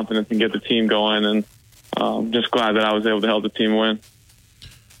get the confidence and get the team going. And just glad that I was able to help the team win.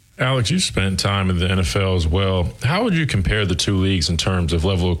 Alex, you spent time in the NFL as well. How would you compare the two leagues in terms of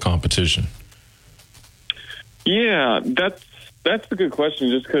level of competition? Yeah, that's a good question,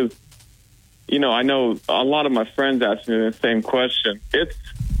 just because, you know, I know a lot of my friends ask me the same question. It's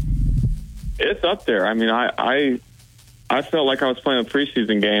up there. I mean, I felt like I was playing a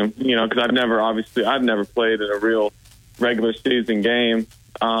preseason game, you know, because I've never played in a real regular season game.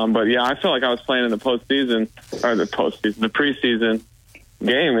 But yeah, I felt like I was playing in the preseason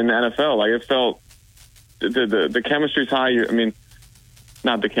game in the NFL. Like, it felt the chemistry's high. I mean,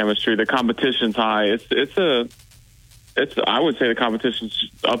 not the chemistry, the competition's high. I would say the competition's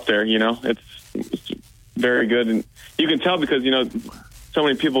up there, you know. It's very good. And you can tell because, you know, so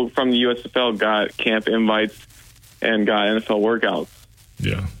many people from the USFL got camp invites and got NFL workouts.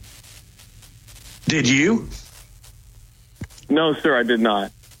 Yeah. Did you? No, sir, I did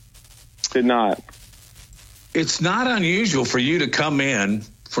not. It's not unusual for you to come in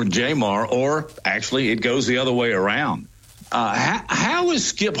for Jamar, or actually it goes the other way around. How is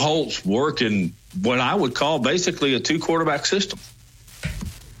Skip Holtz working what I would call basically a two-quarterback system?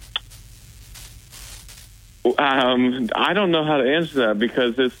 I don't know how to answer that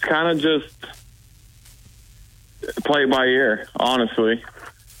because it's kind of just play it by ear, honestly.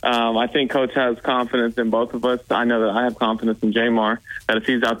 I think Coach has confidence in both of us. I know that I have confidence in Jamar, that if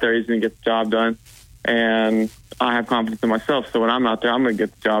he's out there, he's going to get the job done. And I have confidence in myself. So when I'm out there, I'm going to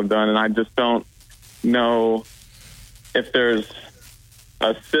get the job done. And I just don't know if there's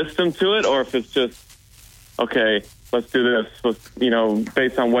a system to it or if it's just, okay, let's do this,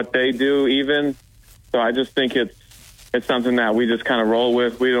 based on what they do even. So I just think it's something that we just kind of roll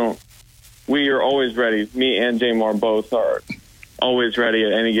with. We are always ready. Me and Jamar both are always ready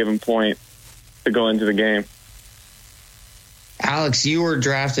at any given point to go into the game. Alex, you were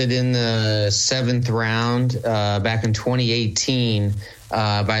drafted in the 7th round back in 2018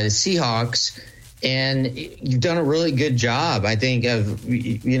 by the Seahawks, and you've done a really good job, I think, of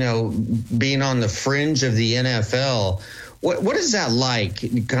being on the fringe of the NFL. What is that like,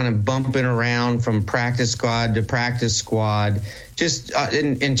 kind of bumping around from practice squad to practice squad, just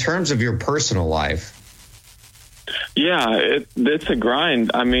in terms of your personal life? Yeah, it's a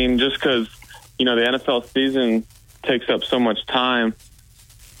grind. I mean, just because, the NFL season takes up so much time,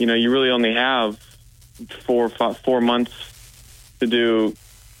 you really only have 4 months to do,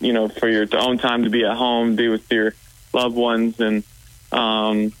 for your own time to be at home, be with your loved ones. And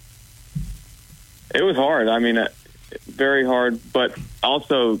it was hard. I mean, very hard, but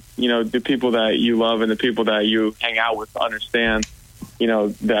also, the people that you love and the people that you hang out with understand,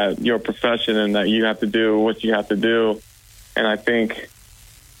 that you're a profession and that you have to do what you have to do. And I think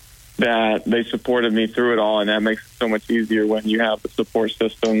that they supported me through it all, and that makes it so much easier when you have a support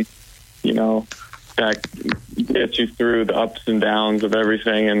system, that gets you through the ups and downs of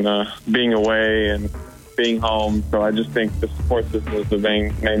everything and being away and being home. So I just think the support system is the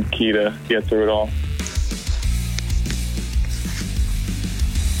main key to get through it all.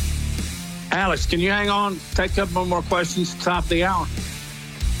 Alex, can you hang on? Take a couple more questions. Top of the hour.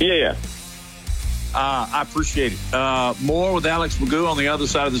 Yeah. I appreciate it. More with Alex Magoo on the other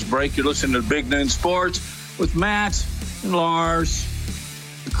side of this break. You're listening to Big Noon Sports with Matt and Lars,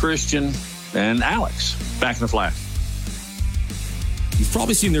 Christian, and Alex. Back in the flash. You've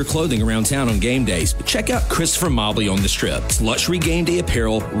probably seen their clothing around town on game days, but check out Christopher Mobley on the Strip. It's luxury game day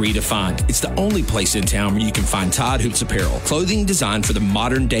apparel redefined. It's the only place in town where you can find Todd Hoops apparel. Clothing designed for the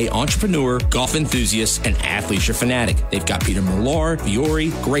modern day entrepreneur, golf enthusiast, and athleisure fanatic. They've got Peter Millar, Fiore,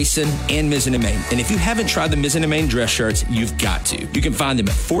 Grayson, and Mizzen and Main. And if you haven't tried the Mizzen and Main dress shirts, you've got to. You can find them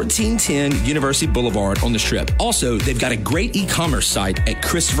at 1410 University Boulevard on the Strip. Also, they've got a great e-commerce site at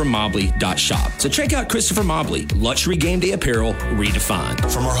ChristopherMobley.shop. So check out Christopher Mobley, luxury game day apparel redefined.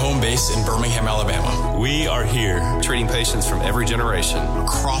 From our home base in Birmingham, Alabama, We are here treating patients from every generation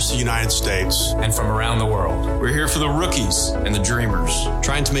across the United States, and from around the world. we're here for the rookies and the dreamers,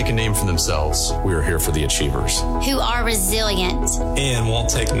 trying to make a name for themselves. We are here for the achievers. Who are resilient. And won't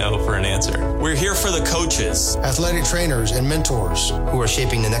take no for an answer. We're here for the coaches, athletic trainers and mentors who are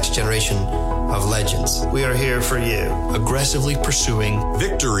shaping the next generation of legends. We are here for you. aggressively pursuing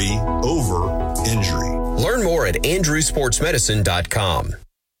victory over injury. Learn more at andrewsportsmedicine.com.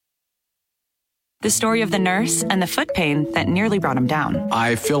 The story of the nurse and the foot pain that nearly brought him down.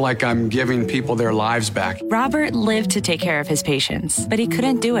 I feel like I'm giving people their lives back. Robert lived to take care of his patients, but he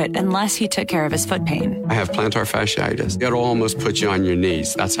couldn't do it unless he took care of his foot pain. I have plantar fasciitis. It'll almost put you on your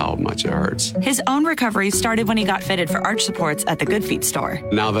knees. That's how much it hurts. His own recovery started when he got fitted for arch supports at the Good Feet store.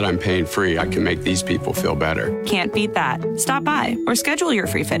 Now that I'm pain-free, I can make these people feel better. Can't beat that. Stop by or schedule your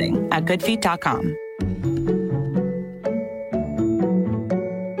free fitting at goodfeet.com.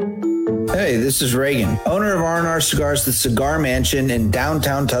 Hey, this is Reagan, owner of R&R Cigars, the Cigar Mansion in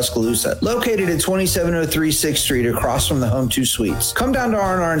downtown Tuscaloosa, located at 2703 6th Street across from the Home 2 Suites. Come down to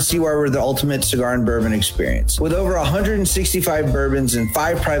R&R and see why we're the ultimate cigar and bourbon experience. With over 165 bourbons and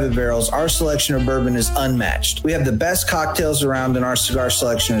 5 private barrels, our selection of bourbon is unmatched. We have the best cocktails around and our cigar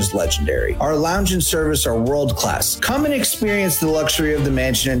selection is legendary. Our lounge and service are world class. Come and experience the luxury of the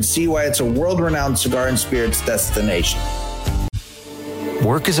mansion and see why it's a world-renowned cigar and spirits destination.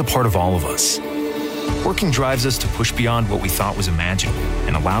 Work is a part of all of us. Working drives us to push beyond what we thought was imaginable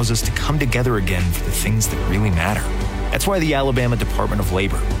and allows us to come together again for the things that really matter. That's why the Alabama Department of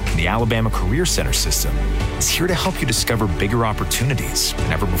Labor and the Alabama Career Center system is here to help you discover bigger opportunities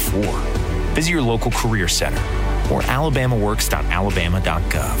than ever before. Visit your local career center or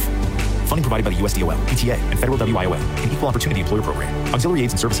alabamaworks.alabama.gov. Funding provided by the USDOL, PTA, and Federal WIOA, an Equal Opportunity Employer Program. Auxiliary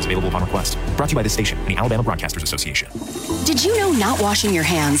aids and services available upon request. Brought to you by this station and the Alabama Broadcasters Association. Did you know not washing your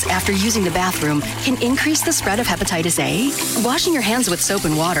hands after using the bathroom can increase the spread of hepatitis A? Washing your hands with soap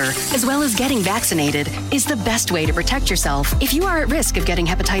and water, as well as getting vaccinated, is the best way to protect yourself if you are at risk of getting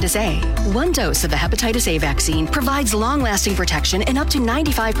hepatitis A. One dose of the hepatitis A vaccine provides long-lasting protection in up to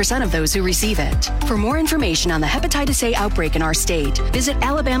 95% of those who receive it. For more information on the hepatitis A outbreak in our state, visit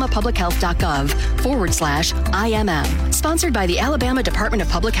alabamapublichealth.gov/IMM. Sponsored by the Alabama Department of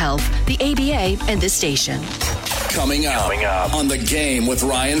Public Health, the ABA, and this station. Coming up on The Game with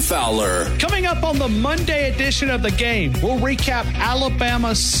Ryan Fowler. Coming up on the Monday edition of The Game, we'll recap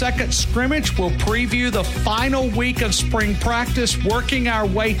Alabama's second scrimmage. We'll preview the final week of spring practice, working our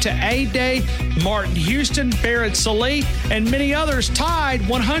way to A-Day. Martin Houston, Barrett Sallee, and many others tied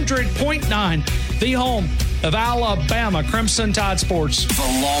 100.9, the home of Alabama Crimson Tide Sports. The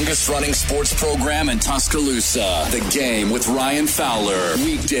longest running sports program in Tuscaloosa. The Game with Ryan Fowler.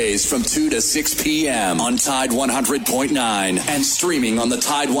 Weekdays from 2 to 6 p.m. on Tide 100.9 and streaming on the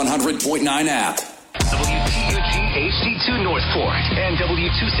Tide 100.9 app. WTUG HD2 Northport and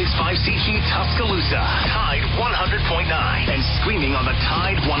W265CG Tuscaloosa. Tide 100.9 and streaming on the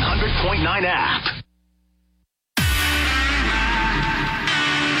Tide 100.9 app.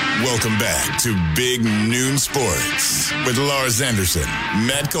 Welcome back to Big Noon Sports with Lars Anderson,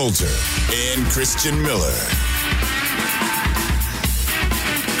 Matt Coulter, and Christian Miller.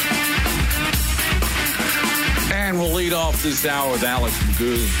 And we'll lead off this hour with Alex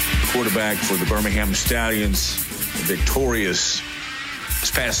Magoo, quarterback for the Birmingham Stallions, victorious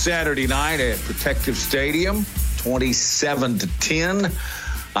this past Saturday night at Protective Stadium, 27-10.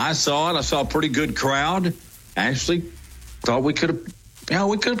 I saw it. I saw a pretty good crowd. Actually, thought we could have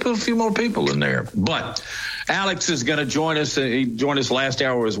put a few more people in there. But Alex is going to join us. He joined us last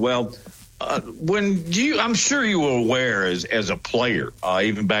hour as well. I'm sure you were aware as a player,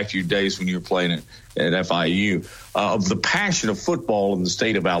 even back to your days when you were playing at FIU, of the passion of football in the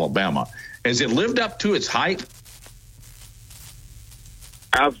state of Alabama. Has it lived up to its hype?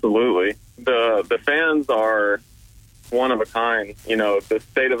 Absolutely. The fans are one of a kind. You know, the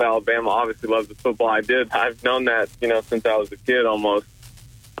state of Alabama obviously loves the football. I've known that, since I was a kid almost.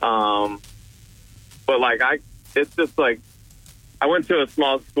 but it's just like I went to a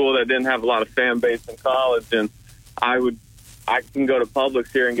small school that didn't have a lot of fan base in college, and I can go to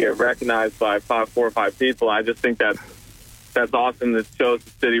Publix here and get recognized by 4 or 5 people. I just think that's awesome. That shows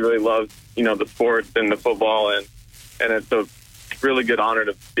the city really loves, the sports and the football, and it's a really good honor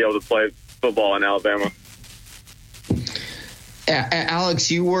to be able to play football in Alabama.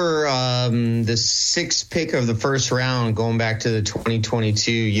 Alex, you were the 6th pick of the first round going back to the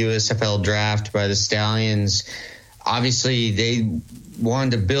 2022 USFL draft by the Stallions. Obviously, they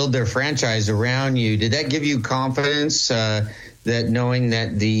wanted to build their franchise around you. Did that give you confidence that knowing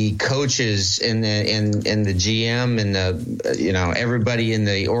that the coaches and the GM and the everybody in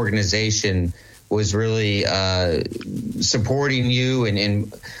the organization was really supporting you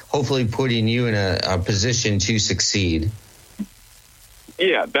and hopefully putting you in a position to succeed?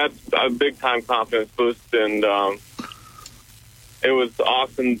 Yeah, that's a big-time confidence boost, and it was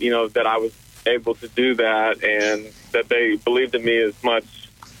awesome, that I was able to do that and that they believed in me as much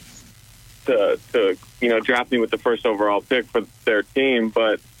to draft me with the first overall pick for their team.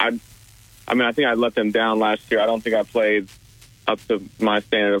 But, I think I let them down last year. I don't think I played up to my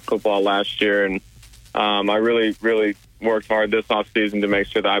standard of football last year, and I really, really worked hard this offseason to make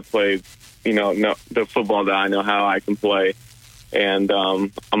sure that I played, the football that I know how I can play. And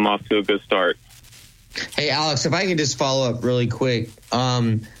I'm off to a good start. Hey, Alex, if I could just follow up really quick.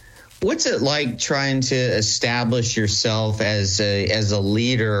 What's it like trying to establish yourself as a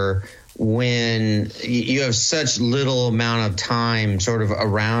leader when you have such little amount of time sort of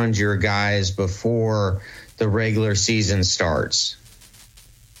around your guys before the regular season starts?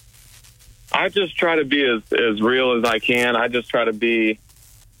 I just try to be as real as I can. I just try to be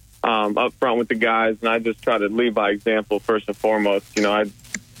up front with the guys, and I just try to lead by example first and foremost.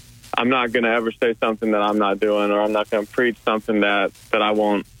 I'm not going to ever say something that I'm not doing, or I'm not going to preach something that I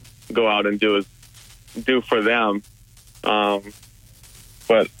won't go out and do for them.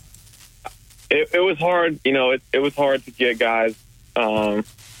 But it was hard, it was hard to get guys to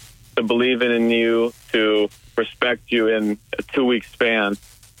believe in you, to respect you in a 2-week span.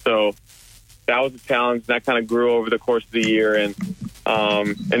 So that was a challenge. That kind of grew over the course of the year, and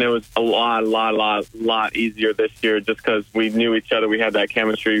it was a lot easier this year just because we knew each other. We had that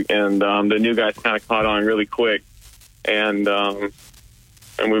chemistry, and the new guys kind of caught on really quick, and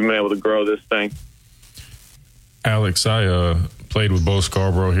we've been able to grow this thing. Alex, I played with Bo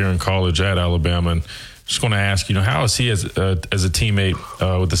Scarborough here in college at Alabama, and just going to ask, how is he as a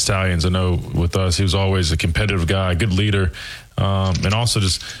teammate with the Stallions? I know with us, he was always a competitive guy, a good leader, and also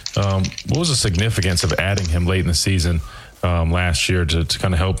just what was the significance of adding him late in the season last year to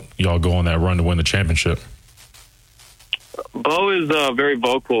kind of help y'all go on that run to win the championship? Bo is a very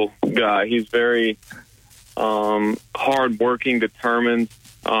vocal guy. He's very hard-working, determined,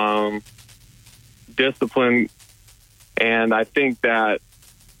 disciplined, and I think that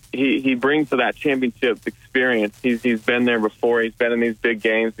he brings to that championship experience. He's been there before. He's been in these big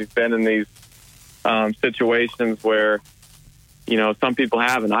games. He's been in these situations where, some people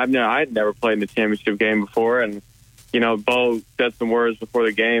haven't. I had never played in the championship game before, and Bo said some words before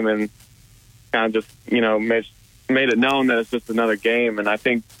the game and kind of just, made it known that it's just another game. And I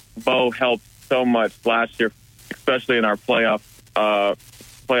think Bo helped so much last year, especially in our playoff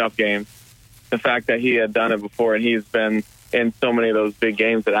games. The fact that he had done it before and he's been in so many of those big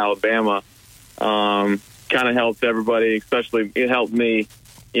games at Alabama kind of helped everybody, especially it helped me,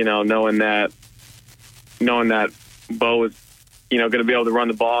 knowing that Bo was, going to be able to run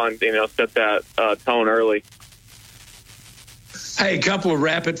the ball and, set that tone early. Hey, a couple of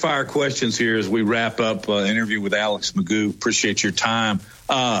rapid-fire questions here as we wrap up interview with Alex McGough. Appreciate your time.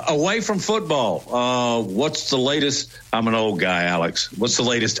 Away from football, what's the latest? I'm an old guy, Alex. What's the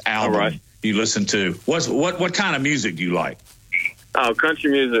latest album you listen to? What kind of music do you like? Oh,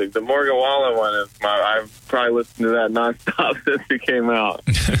 country music. The Morgan Wallen one is I've probably listened to that nonstop since it came out.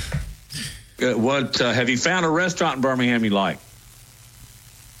 Have you found a restaurant in Birmingham you like?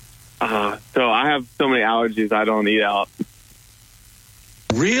 So I have so many allergies, I don't eat out.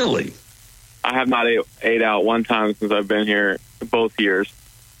 Really? I have not ate out one time since I've been here, both years.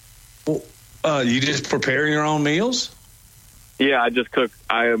 Well, you just prepare your own meals? Yeah, I just cook.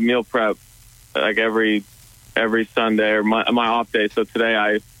 I meal prep like every Sunday or my off day. So today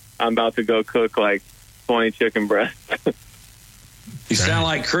I'm about to go cook like 20 chicken breasts. You sound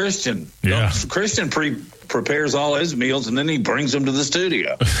like Christian. Yeah. Christian prepares all his meals and then he brings them to the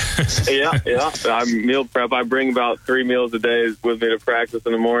studio. Yeah. I meal prep. I bring about 3 meals a day with me to practice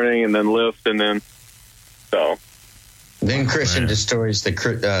in the morning and then lift and then so. Then Christian destroys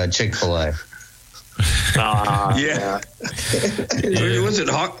the Chick-fil-A. Yeah. Was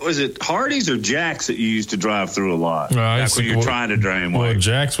it Hardee's or Jack's that you used to drive through a lot? Back when you were trying to drain away? Well,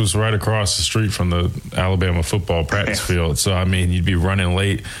 Jack's was right across the street from the Alabama football practice field. So, I mean, you'd be running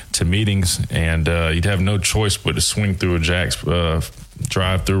late to meetings, and you'd have no choice but to swing through a Jack's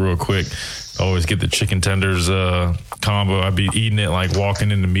drive through real quick. Always get the chicken tenders combo. I'd be eating it like walking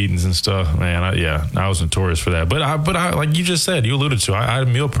into meetings and stuff. Man, I was notorious for that. But I like you just said, you alluded to, I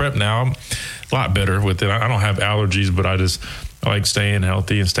meal prep now. I'm a lot better with it. I don't have allergies, but I like staying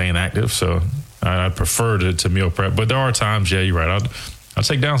healthy and staying active. So I prefer to meal prep. But there are times, you're right. I'll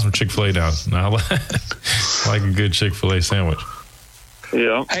take down some Chick-fil-A now. I like a good Chick-fil-A sandwich.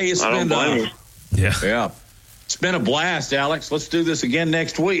 Yeah. Hey, it's been yeah. It's been a blast, Alex. Let's do this again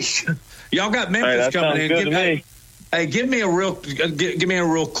next week. Y'all got Memphis coming in. Give me a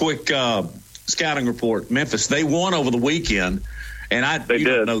real quick scouting report. Memphis, they won over the weekend, and you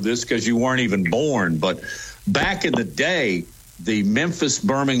don't know this because you weren't even born, but back in the day, the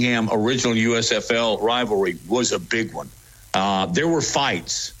Memphis-Birmingham original USFL rivalry was a big one. There were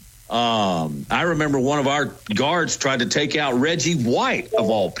fights. I remember one of our guards tried to take out Reggie White, of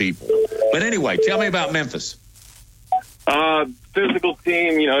all people. But anyway, tell me about Memphis. Physical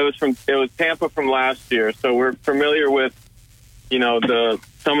team, it was Tampa from last year, so we're familiar with,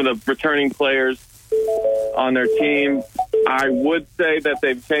 some of the returning players on their team. I would say that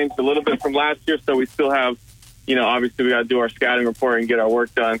they've changed a little bit from last year, so we still have, obviously we got to do our scouting report and get our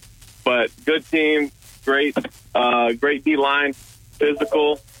work done. But good team, great D-line,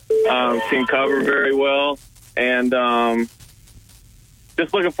 physical, can cover very well, and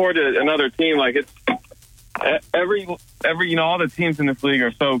just looking forward to another team. Like it's every all the teams in this league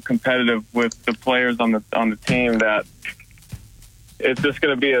are so competitive with the players on the team that it's just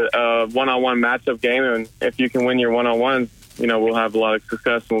going to be a one-on-one matchup game, and if you can win your one-on-ones, we'll have a lot of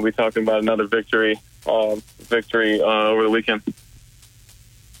success, and we'll be talking about another victory over the weekend.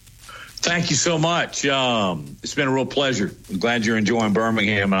 Thank you so much. It's been a real pleasure. I'm glad you're enjoying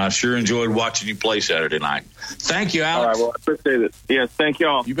Birmingham, and I sure enjoyed watching you play Saturday night. Thank you, Alex. All right, well, I appreciate it. Yes, thank you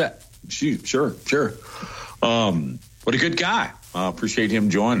all. You bet. Sure. What a good guy. I appreciate him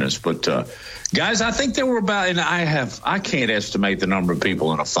joining us. But, guys, I think there were about, and I can't estimate the number of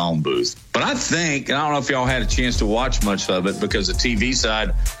people in a phone booth, but I think, and I don't know if y'all had a chance to watch much of it because the TV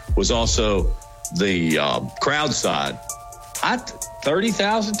side was also the crowd side.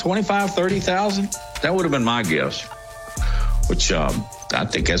 30,000, 25, 30,000. That would have been my guess, which I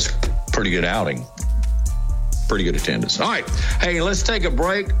think that's a pretty good outing. Pretty good attendance. All right. Hey, let's take a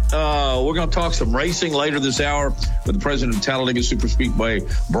break. We're going to talk some racing later this hour with the president of Talladega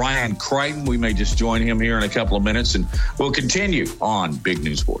Superspeedway, Brian Crichton. We may just join him here in a couple of minutes, and we'll continue on Big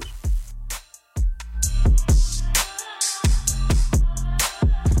Noon Sports.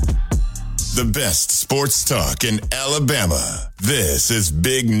 The best sports talk in Alabama. This is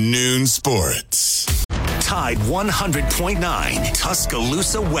Big Noon Sports. Tide 100.9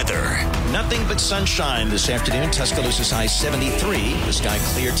 Tuscaloosa weather. Nothing but sunshine this afternoon. Tuscaloosa's high 73. The sky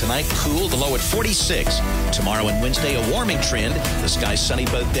clear tonight, cool, the low at 46. Tomorrow and Wednesday, a warming trend. The sky sunny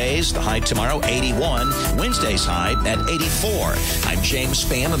both days. The high tomorrow, 81. Wednesday's high at 84. I'm James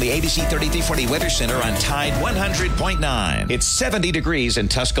Spann on the ABC 3340 Weather Center on Tide 100.9. It's 70 degrees in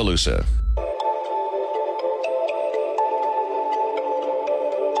Tuscaloosa.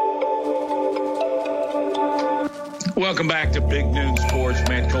 Welcome back to Big Noon Sports.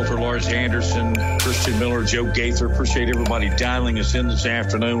 Matt Coulter, Lars Anderson, Christian Miller, Joe Gaither. Appreciate everybody dialing us in this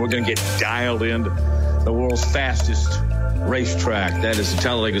afternoon. We're going to get dialed into the world's fastest racetrack. That is the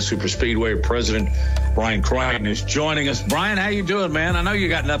Talladega Superspeedway. President Brian Crichton is joining us. Brian, how you doing, man? I know you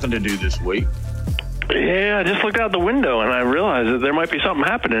got nothing to do this week. Yeah, I just looked out the window and I realized that there might be something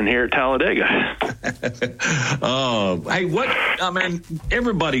happening here at Talladega. Hey,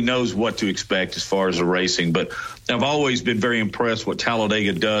 everybody knows what to expect as far as the racing, but I've always been very impressed what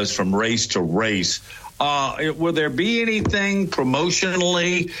Talladega does from race to race. Will there be anything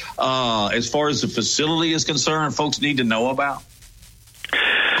promotionally as far as the facility is concerned folks need to know about?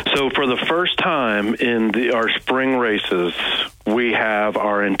 So for the first time in our spring races, we have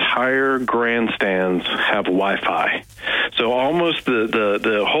our entire grandstands have Wi-Fi. So almost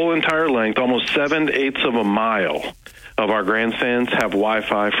the whole entire length, almost 7/8 of a mile of our grandstands have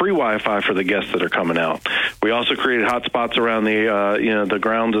Wi-Fi, free Wi-Fi for the guests that are coming out. We also created hotspots around the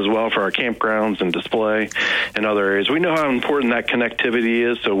grounds as well for our campgrounds and display and other areas. We know how important that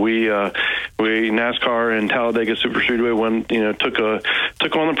connectivity is, so we NASCAR and Talladega Superspeedway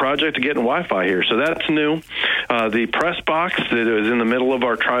took on the project of getting Wi-Fi here. So that's new. The press box that is in the middle of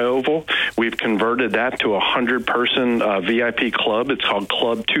our tri-oval, we've converted that to a 100-person VIP club. It's called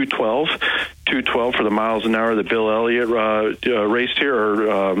Club 212. 2:12 for the miles an hour that Bill Elliott raced here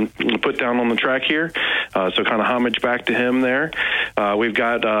or put down on the track here. So kind of homage back to him there. We've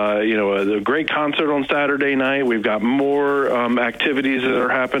got a great concert on Saturday night. We've got more activities that are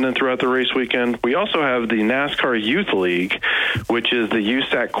happening throughout the race weekend. We also have the NASCAR Youth League, which is the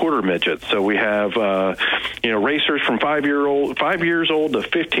USAC quarter midget. So we have racers from 5 years old to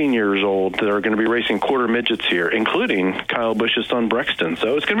 15 years old that are going to be racing quarter midgets here, including Kyle Busch's son Brexton.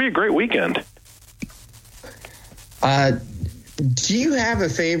 So it's going to be a great weekend. Do you have a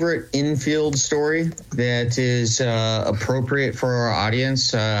favorite infield story that is appropriate for our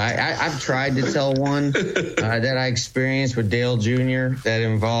audience? I've tried to tell one that I experienced with Dale Jr. that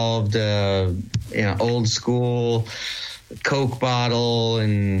involved old school Coke bottle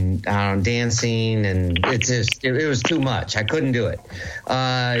and dancing, and it was too much. I couldn't do it.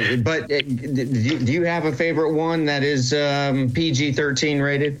 But do you have a favorite one that is PG-13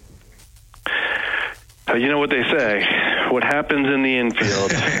 rated? You know what they say. What happens in the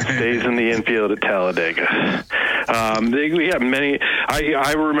infield stays in the infield at Talladega. We have many.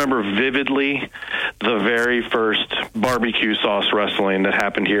 I remember vividly the very first barbecue sauce wrestling that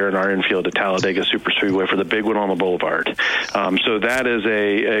happened here in our infield at Talladega Superspeedway for the big one on the boulevard. So that is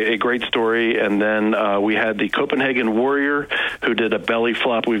a great story. And then we had the Copenhagen Warrior who did a belly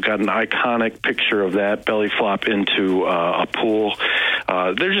flop. We've got an iconic picture of that belly flop into a pool.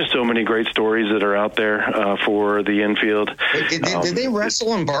 There's just so many great stories that are out there for the infield. Did they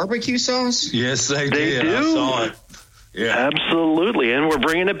wrestle in barbecue sauce? Yes, they did. I saw it. Yeah, absolutely, and we're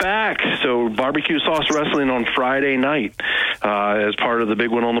bringing it back. So barbecue sauce wrestling on Friday night as part of the big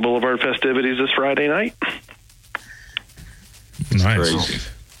one on the Boulevard festivities this Friday night. Nice. Crazy.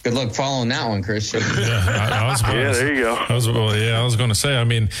 Good luck following that one, Christian. There you go. I was going to say, I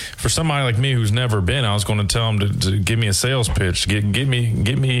mean, for somebody like me who's never been, I was going to tell him to give me a sales pitch, get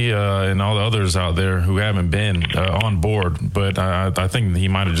me and all the others out there who haven't been on board. But I think he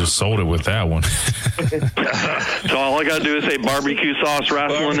might have just sold it with that one. So all I got to do is say barbecue sauce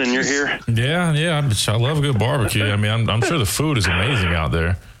wrestling, and you're here. Yeah. I love a good barbecue. I mean, I'm sure the food is amazing out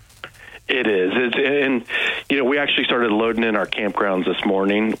there. It is. And we actually started loading in our campgrounds this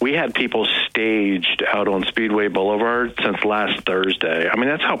morning. We had people staged out on Speedway Boulevard since last Thursday. I mean,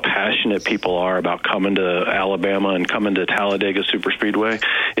 that's how passionate people are about coming to Alabama and coming to Talladega Superspeedway.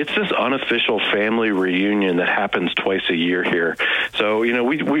 It's this unofficial family reunion that happens twice a year here. So,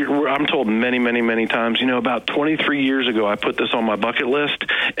 I'm told many, many, many times, about 23 years ago, I put this on my bucket list,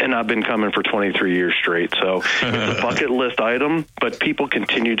 and I've been coming for 23 years straight. So it's a bucket list item, but people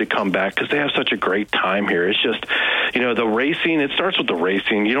continue to come back because they have such a great time here. It's just, the racing, it starts with the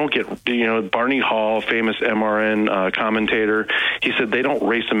racing. You don't get, Barney Hall, famous MRN commentator, he said they don't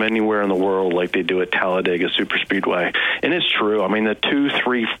race them anywhere in the world like they do at Talladega Superspeedway. And it's true. I mean, the 2,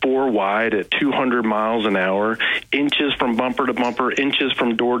 3, 4 wide at 200 miles an hour, inches from bumper to bumper, inches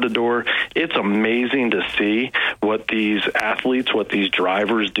from door to door. It's amazing to see what these athletes, what these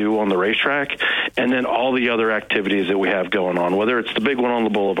drivers do on the racetrack, and then all the other activities that we have going on, whether it's the big one on the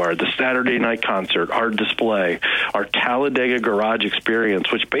boulevard, the Saturday night concert, our display, our Talladega Garage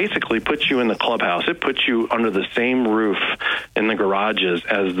experience, which basically puts you in the clubhouse. It puts you under the same roof in the garages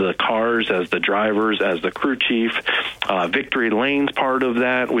as the cars, as the drivers, as the crew chief. Victory Lane's part of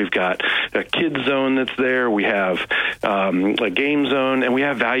that. We've got a kids zone that's there. We have a game zone, and we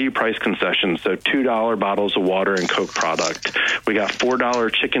have value price concessions. So $2 bottles of water and Coke product. We got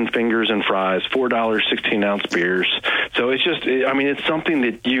 $4 chicken fingers and fries, $4 16-ounce beers. So it's just, it's something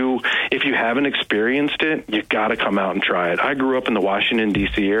that if you haven't experienced it, you got to come out and try it. I grew up in the Washington,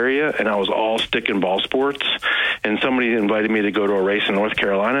 D.C. area, and I was all stick and ball sports. And somebody invited me to go to a race in North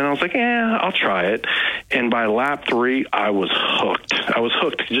Carolina, and I was like, I'll try it. And by lap 3, I was hooked. I was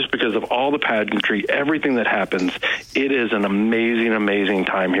hooked just because of all the pageantry, everything that happens. It is an amazing, amazing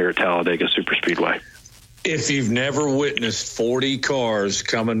time here at Talladega Superspeedway. If you've never witnessed 40 cars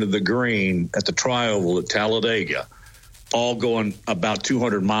coming to the green at the Tri-Oval at Talladega, all going about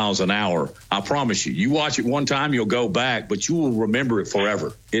 200 miles an hour, I promise you watch it one time, you'll go back, but you will remember it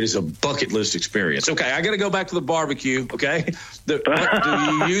forever. It is a bucket list experience. Okay, I got to go back to the barbecue. Okay, do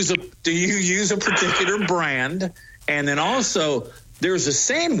you use a particular brand? And then also, there's a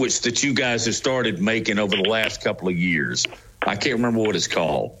sandwich that you guys have started making over the last couple of years. I can't remember what it's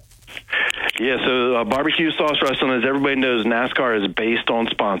called. Yeah, so barbecue sauce wrestling, as everybody knows, NASCAR is based on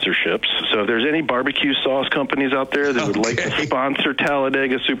sponsorships. So if there's any barbecue sauce companies out there that would like to sponsor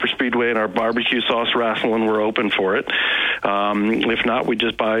Talladega Superspeedway and our barbecue sauce wrestling, we're open for it. If not,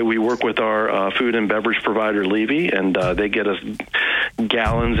 we work with our food and beverage provider, Levy, and they get us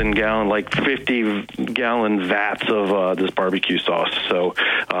gallons and like 50-gallon vats of this barbecue sauce. So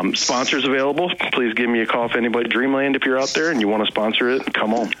Sponsors available. Please give me a call if anybody, Dreamland, if you're out there and you want to sponsor it,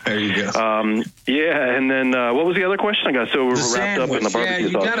 come on. There you go. And then what was the other question I got? So we're wrapped up in the barbecue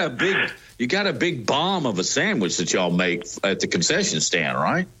sauce. You got a big bomb of a sandwich that y'all make at the concession stand,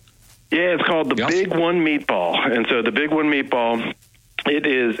 right? Yeah, it's called the Big One Meatball. And so the Big One Meatball, it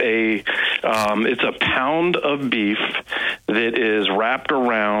is it's a pound of beef that is wrapped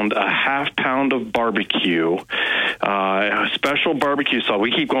around a half pound of barbecue, special barbecue sauce.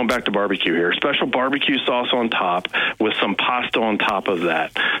 We keep going back to barbecue here. Special barbecue sauce on top with some pasta on top of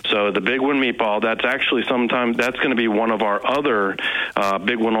that. So the Big One Meatball, that's actually that's going to be one of our other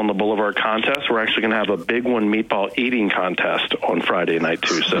Big One on the Boulevard contests. We're actually going to have a Big One Meatball eating contest on Friday night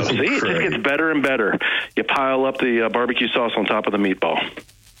too. So see, it just gets better and better. You pile up the barbecue sauce on top of the meatball.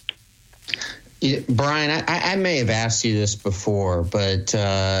 Yeah, Brian, I may have asked you this before, but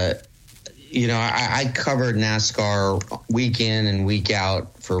I covered NASCAR week in and week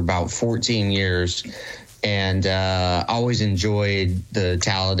out for about 14 years, and always enjoyed the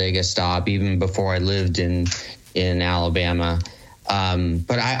Talladega stop even before I lived in Alabama.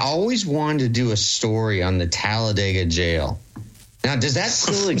 But I always wanted to do a story on the Talladega jail. Now, does that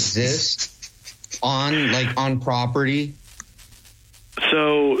still exist on property?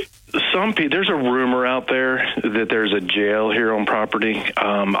 So there's a rumor out there that there's a jail here on property.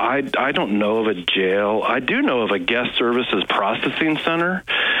 I don't know of a jail. I do know of a guest services processing center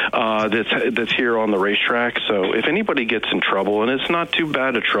that's here on the racetrack. So if anybody gets in trouble, and it's not too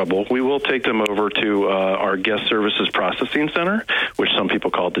bad a trouble, we will take them over to our guest services processing center, which some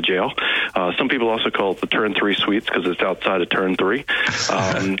people call it the jail. Some people also call it the Turn 3 Suites because it's outside of Turn 3.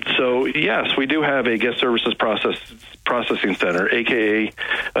 So yes, we do have a guest services processing center, aka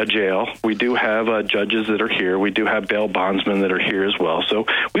a jail. We do have judges that are here. We do have bail bondsmen that are here as well. So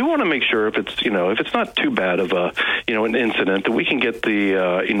we want to make sure if it's not too bad of an incident, that we can get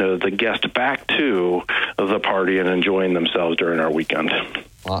the guest back to the party and enjoying themselves during our weekend.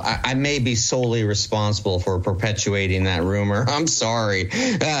 Well, I may be solely responsible for perpetuating that rumor. I'm sorry.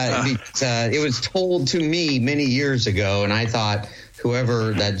 Because, it was told to me many years ago, and I thought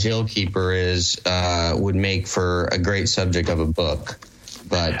whoever that jailkeeper is would make for a great subject of a book.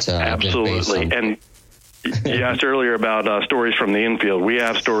 But absolutely. And you asked earlier about stories from the infield. We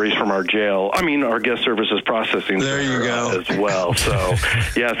have stories from our jail. our guest services processing center as well. So,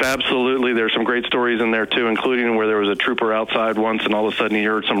 yes, absolutely. There's some great stories in there, too, including where there was a trooper outside once, and all of a sudden he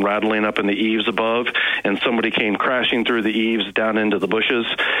heard some rattling up in the eaves above, and somebody came crashing through the eaves down into the bushes.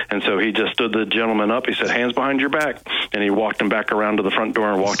 And so he just stood the gentleman up. He said, "Hands behind your back." And he walked him back around to the front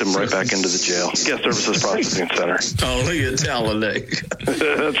door and walked him right back into the jail. Guest services processing center. Totally a Talladega.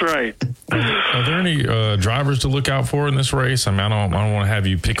 That's right. Are there any drivers to look out for in this race? I don't want to have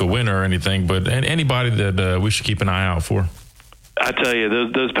you pick a winner or anything, but anybody that we should keep an eye out for. I tell you,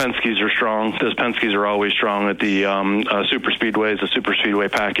 those Penske's are strong. Those Penske's are always strong at the super speedways, the super speedway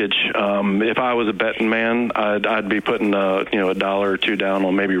package. If I was a betting man, I'd be putting $1 or $2 down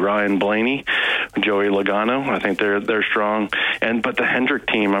on maybe Ryan Blaney, Joey Logano. I think they're strong. But the Hendrick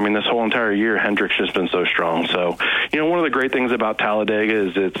team, this whole entire year, Hendrick's just been so strong. So, one of the great things about Talladega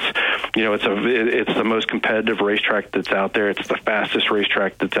is it's the most competitive racetrack that's out there. It's the fastest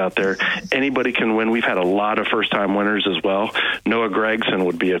racetrack that's out there. Anybody can win. We've had a lot of first-time winners as well. Noah Gragson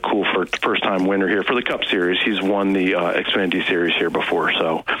would be a cool first-time winner here for the Cup Series. He's won the Xfinity Series here before,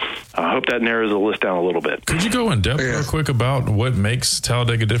 so I hope that narrows the list down a little bit. Could you go in depth real quick about what makes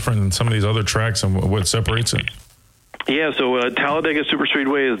Talladega different than some of these other tracks and what separates it? Yeah, so Talladega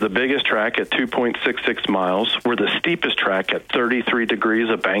Superspeedway is the biggest track at 2.66 miles. We're the steepest track at 33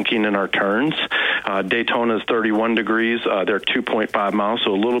 degrees of banking in our turns. Daytona is 31 degrees. They're 2.5 miles,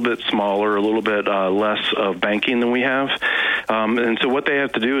 so a little bit smaller, a little bit less of banking than we have. And so what they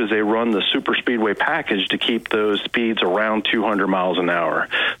have to do is they run the Superspeedway package to keep those speeds around 200 miles an hour.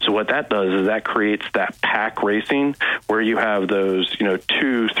 So what that does is that creates that pack racing where you have those,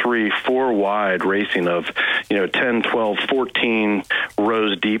 2, 3, 4 wide racing of, 10, 12, 14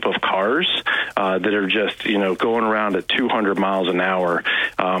 rows deep of cars that are just, going around at 200 miles an hour.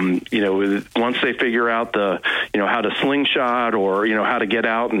 Once they figure out how to slingshot or, how to get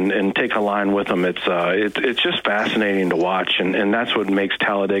out and take a line with them, it's just fascinating to watch. And that's what makes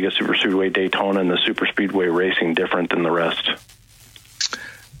Talladega Superspeedway, Daytona, and the Superspeedway racing different than the rest.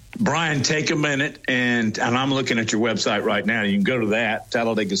 Brian, take a minute, and I'm looking at your website right now. You can go to that,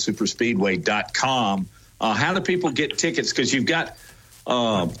 TalladegaSuperspeedway.com. How do people get tickets? Because you've got you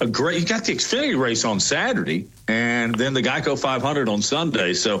got the Xfinity race on Saturday, and then the Geico 500 on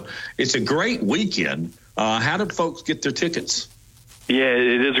Sunday. So it's a great weekend. How do folks get their tickets? Yeah,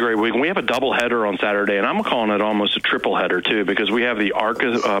 it is a great week. We have a double header on Saturday, and I'm calling it almost a triple header, too, because we have the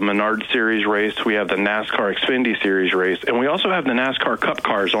ARCA Menard Series race, we have the NASCAR Xfinity Series race, and we also have the NASCAR Cup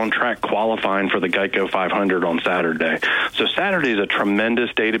cars on track qualifying for the Geico 500 on Saturday. So Saturday is a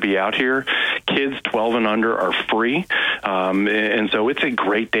tremendous day to be out here. Kids 12 and under are free, and so it's a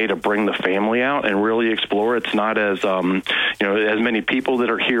great day to bring the family out and really explore. It's not as, as many people that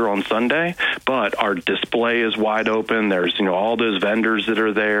are here on Sunday, but our display is wide open. There's, all those vendors that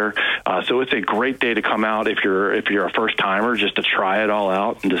are there. So it's a great day to come out if you're a first timer, just to try it all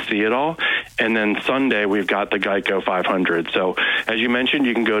out and to see it all. And then Sunday we've got the Geico 500. So as you mentioned,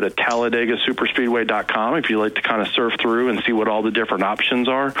 you can go to TalladegaSuperspeedway.com if you like to kind of surf through and see what all the different options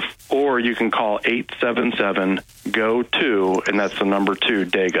are, or you can call 877-GO-2, and that's the number 2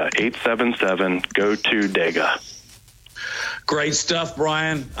 Dega. 877-GO-2-DEGA. Great stuff,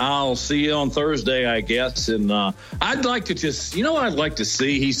 Brian. I'll see you on Thursday, I guess. And I'd like to just, what I'd like to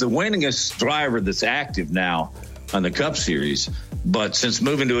see? He's the winningest driver that's active now on the Cup Series. But since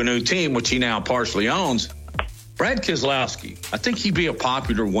moving to a new team, which he now partially owns, Brad Keselowski, I think he'd be a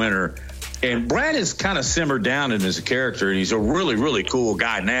popular winner. And Brad has kind of simmered down in his character, and he's a really, really cool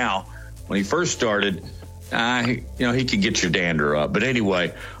guy now. When he first started, he could get your dander up. But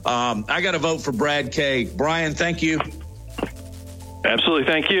anyway, I got to vote for Brad K. Brian, thank you.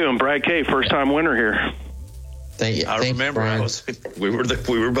 Absolutely, thank you. And Brad K., first-time winner here. Thank you. I remember. We were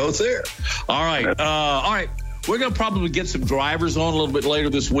both there. All right. We're going to probably get some drivers on a little bit later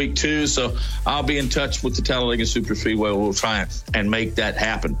this week, too. So I'll be in touch with the Talladega Superspeedway. We'll try and make that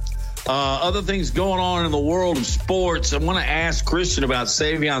happen. Other things going on in the world of sports. I want to ask Christian about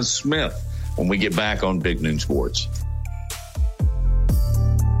Savion Smith when we get back on Big Noon Sports.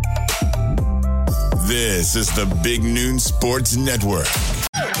 This is the Big Noon Sports Network.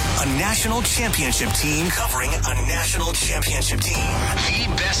 A national championship team covering a national championship team. The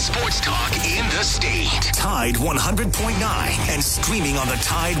best sports talk in the state. Tide 100.9 and streaming on the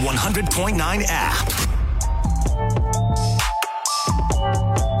Tide 100.9 app.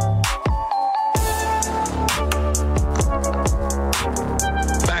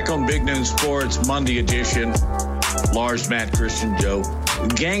 Back on Big Noon Sports, Monday edition. Lars, Matt, Christian, Joe.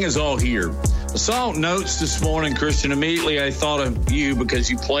 The gang is all here. I saw notes this morning, Christian. Immediately I thought of you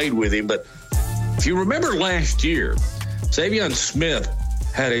because you played with him. But if you remember last year, Savion Smith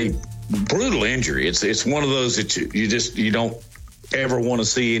had a brutal injury. It's one of those that you don't ever want to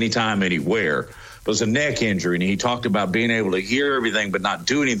see anytime, anywhere. It was a neck injury, and he talked about being able to hear everything but not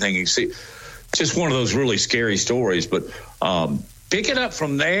do anything. You see, just one of those really scary stories. But pick it up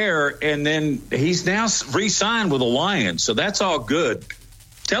from there, and then he's now re-signed with the Lions, so that's all good.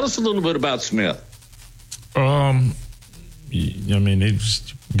 Tell us a little bit about Smith. He's a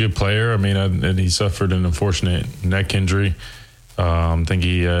good player. And he suffered an unfortunate neck injury. I think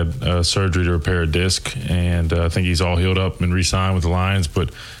he had surgery to repair a disc, and I think he's all healed up and re-signed with the Lions.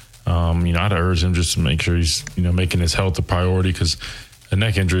 But, I'd urge him just to make sure he's, making his health a priority, because a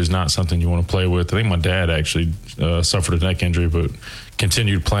neck injury is not something you want to play with. I think my dad actually suffered a neck injury but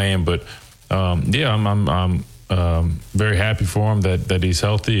continued playing. But, I'm very happy for him that he's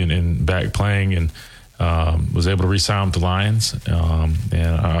healthy and back playing, and was able to re-sign with the Lions. And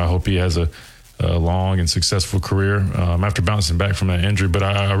I hope he has a long and successful career after bouncing back from that injury. But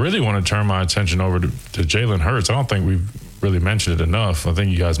I really want to turn my attention over to Jalen Hurts. I don't think we've really mentioned it enough. I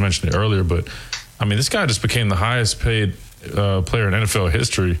think you guys mentioned it earlier, but this guy just became the highest paid player in NFL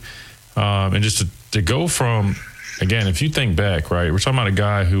history. And just to go from, again, if you think back, right, we're talking about a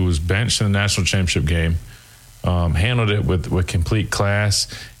guy who was benched in the national championship game, handled it with complete class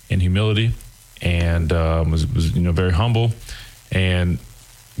and humility, and was very humble, and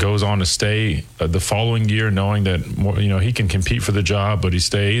goes on to stay the following year, knowing that he can compete for the job, but he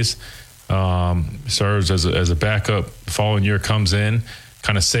stays, serves as a backup. The following year comes in,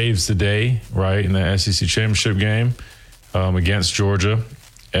 kind of saves the day, right, in the SEC championship game against Georgia,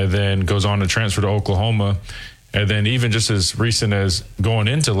 and then goes on to transfer to Oklahoma, and then even just as recent as going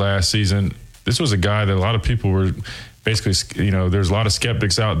into last season. This was a guy that a lot of people were basically, there's a lot of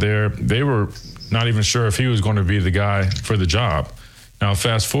skeptics out there. They were not even sure if he was going to be the guy for the job. Now,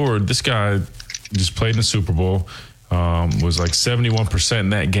 fast forward, this guy just played in the Super Bowl, was like 71% in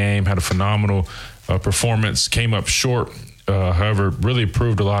that game, had a phenomenal performance, came up short. However, really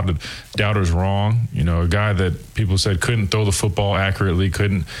proved a lot of doubters wrong. A guy that people said couldn't throw the football accurately,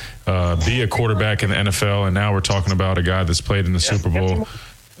 couldn't be a quarterback in the NFL. And now we're talking about a guy that's played in the Super Bowl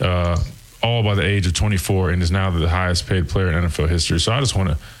all by the age of 24 and is now the highest paid player in NFL history. So I just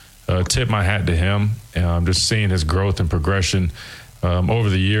want to tip my hat to him. Just seeing his growth and progression over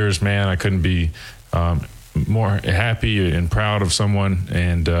the years, man, I couldn't be more happy and proud of someone,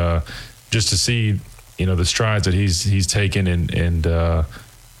 and just to see, the strides that he's taken and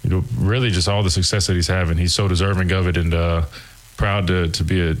really just all the success that he's having. He's so deserving of it, and proud to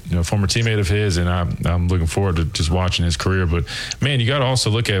be a former teammate of his, and I'm looking forward to just watching his career. But man, you got to also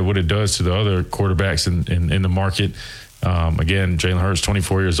look at what it does to the other quarterbacks in the market. Again, Jalen Hurts,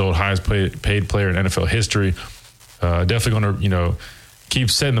 24 years old, highest paid player in NFL history. Definitely going to keep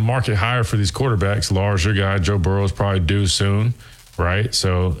setting the market higher for these quarterbacks. Lars, your guy, Joe Burrow is probably due soon, right?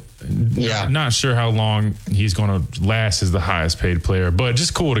 So not sure how long he's going to last as the highest paid player, but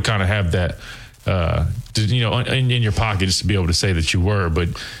just cool to kind of have that in your pocket, just to be able to say that you were. But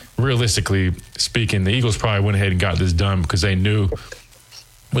realistically speaking, the Eagles probably went ahead and got this done because they knew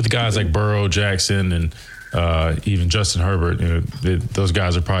with the guys like Burrow, Jackson, and even Justin Herbert, those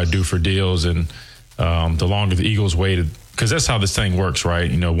guys are probably due for deals. And the longer the Eagles waited, because that's how this thing works,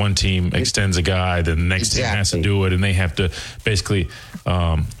 right? One team extends a guy, then the next team has to do it, and they have to basically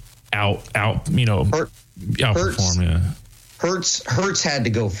outperform. Hurts had to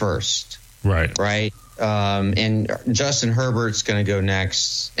go first. Right. And Justin Herbert's going to go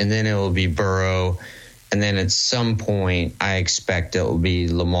next, and then it will be Burrow. And then at some point, I expect it will be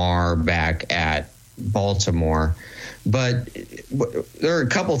Lamar back at Baltimore. But there are a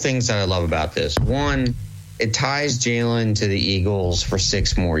couple things that I love about this. One, it ties Jalen to the Eagles for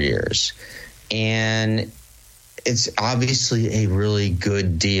 6 more years. And it's obviously a really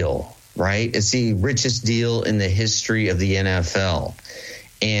good deal, right? It's the richest deal in the history of the NFL.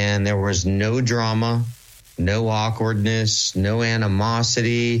 And there was no drama, no awkwardness, no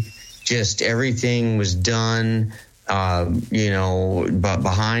animosity. Just everything was done, but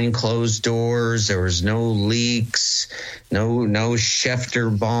behind closed doors. There was no leaks, no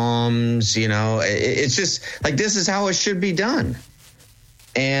Schefter bombs. It's just like this is how it should be done.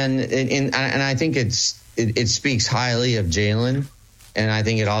 And I think it speaks highly of Jalen, and I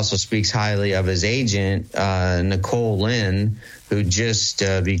think it also speaks highly of his agent, Nicole Lynn, who just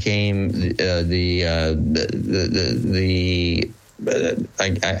became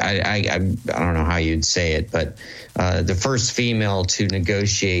I don't know how you'd say it, but the first female to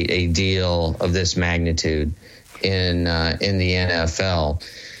negotiate a deal of this magnitude in the NFL.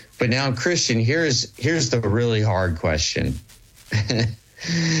 But now, Christian, here's the really hard question.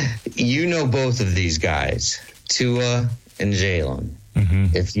 Both of these guys, Tua and Jalen.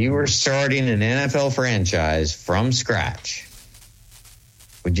 Mm-hmm. If you were starting an NFL franchise from scratch,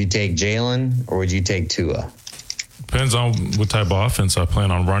 would you take Jalen or would you take Tua? Depends on what type of offense I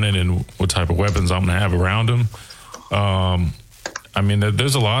plan on running and what type of weapons I'm going to have around him.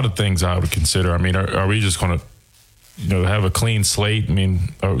 There's a lot of things I would consider. Are we just going to, have a clean slate?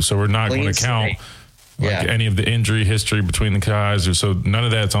 So we're not going to count any of the injury history between the guys, so none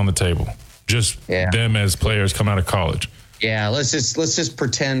of that's on the table. Just them as players come out of college. Yeah, let's just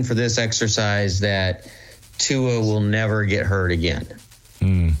pretend for this exercise that Tua will never get hurt again.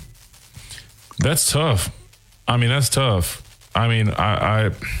 That's tough. That's tough.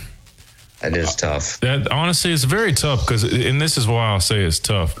 That is tough. That honestly is very tough and this is why I'll say it's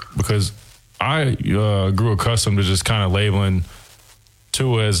tough, because I grew accustomed to just kind of labeling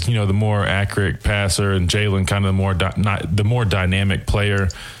Tua as the more accurate passer, and Jalen kind of the more dynamic player.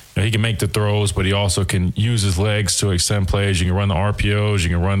 He can make the throws, but he also can use his legs to extend plays. You can run the RPOs, you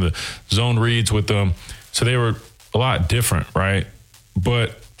can run the zone reads with them. So they were a lot different, right?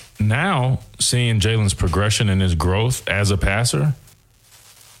 But now, seeing Jalen's progression and his growth as a passer,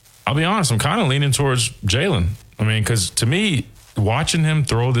 I'll be honest, I'm kind of leaning towards Jalen. Because to me, watching him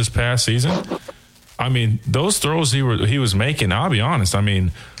throw this past season, those throws he was making, I'll be honest,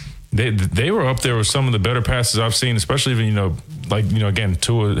 they were up there with some of the better passes I've seen, especially even, again,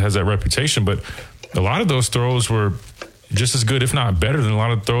 Tua has that reputation, but a lot of those throws were just as good, if not better, than a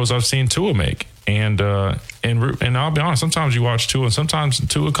lot of throws I've seen Tua make. And I'll be honest, sometimes you watch Tua, and sometimes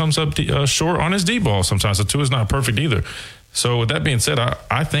Tua comes up short on his deep ball sometimes. So Tua's not perfect either. So with that being said,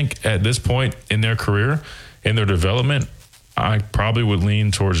 I think at this point in their career, in their development, I probably would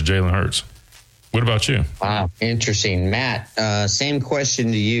lean towards Jalen Hurts. What about you? Wow, interesting. Matt, same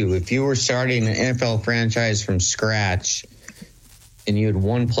question to you. If you were starting an NFL franchise from scratch and you had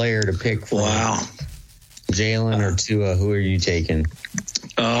one player to pick from, Jalen or Tua, who are you taking?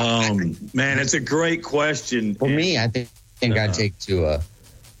 Man, it's a great question. For me, I think I'd take Tua.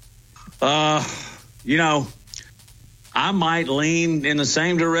 I might lean in the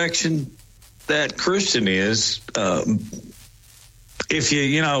same direction that Christian is. If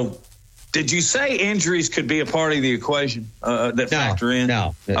did you say injuries could be a part of the equation that factor in?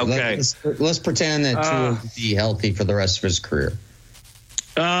 No. Okay. Let's pretend that Tua would be healthy for the rest of his career.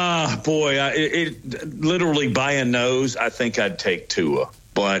 Boy, it literally by a nose, I think I'd take Tua.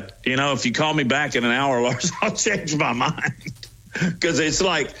 But, if you call me back in an hour, Lars, I'll change my mind. Because it's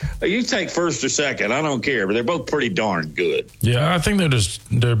like, you take first or second, I don't care, but they're both pretty darn good. Yeah, I think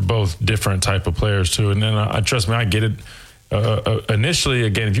they're both different type of players, too. And then, trust me, I get it. Initially,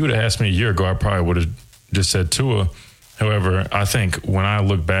 again, if you would have asked me a year ago, I probably would have just said Tua. However, I think when I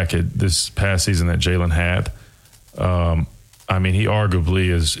look back at this past season that Jalen had, he arguably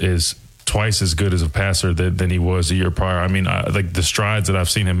is twice as good as a passer than he was a year prior. Like the strides that I've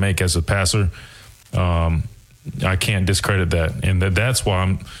seen him make as a passer, I can't discredit that, and that's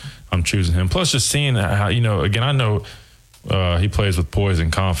why I'm choosing him. Plus, just seeing how again, I know he plays with poise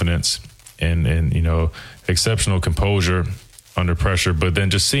and confidence, and exceptional composure under pressure. But then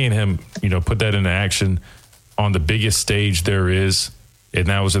just seeing him, put that into action on the biggest stage there is, and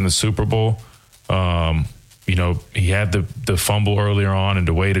that was in the Super Bowl. He had the fumble earlier on, and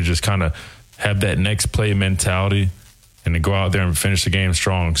the way to just kind of have that next play mentality and to go out there and finish the game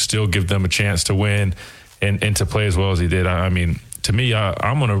strong, still give them a chance to win and to play as well as he did. To me,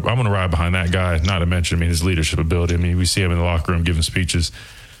 I'm gonna ride behind that guy. Not to mention, his leadership ability. We see him in the locker room giving speeches.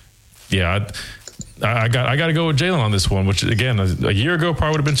 Yeah, I got to go with Jalen on this one. Which again, a year ago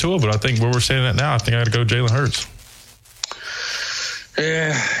probably would have been Tua, but I think where we're saying that now, I think I got to go Jalen Hurts.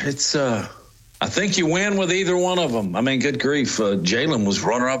 Yeah, it's. I think you win with either one of them. Good grief. Jalen was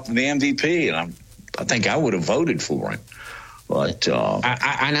runner-up in the MVP, and I think I would have voted for him. But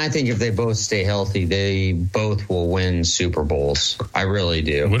I think if they both stay healthy, they both will win Super Bowls. I really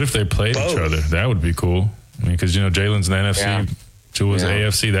do. What if they played each other? That would be cool. Because Jalen's in the NFC, Tua's the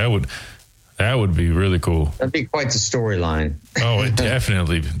AFC. That would be really cool. That'd be quite the storyline. Oh,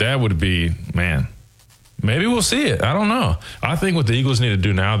 definitely. That would be, man. Maybe we'll see it. I don't know. I think what the Eagles need to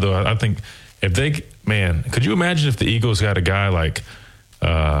do now, though, I think if they, could you imagine if the Eagles got a guy like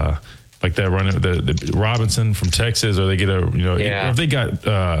that running the Robinson from Texas, or they get if they got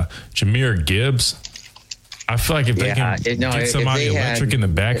Jahmyr Gibbs, I feel like if they can get somebody electric in the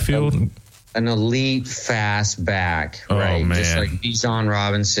backfield, an elite fast back, right? Man. Just like Bijan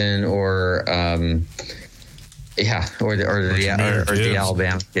Robinson or the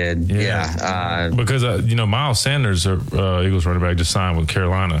Alabama kid. Yeah. Because Miles Sanders, Eagles running back, just signed with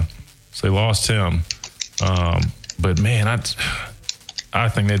Carolina, so they lost him. But man, I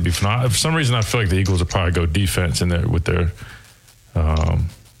think they'd be phenomenal. For some reason, I feel like the Eagles will probably go defense in there with their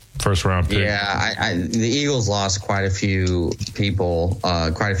first round pick. Yeah, the Eagles lost quite a few people,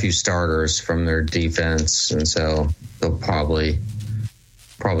 quite a few starters from their defense, and so they'll probably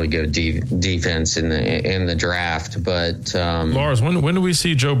go defense in the draft. But Lars, when do we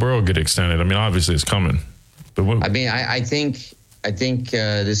see Joe Burrow get extended? Obviously it's coming. But I think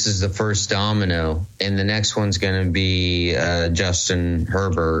this is the first domino, and the next one's going to be Justin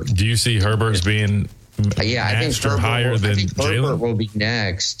Herbert. Do you see Herbert's being I think higher than Jalen? Herbert will be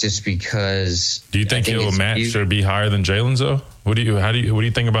next, just because. Do you think he'll match or be higher than Jalen's though? What do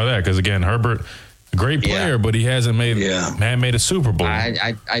you think about that? Because again, Herbert, a great player, but he hasn't made a Super Bowl.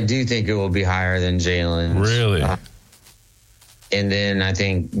 I do think it will be higher than Jalen's. Really. And then I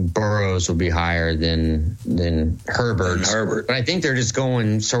think Burrows will be higher than Herbert. But I think they're just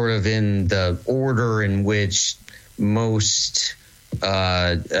going sort of in the order in which most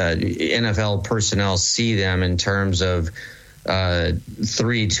NFL personnel see them, in terms of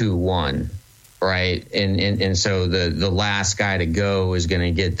 3, 2, 1, right? And so the last guy to go is going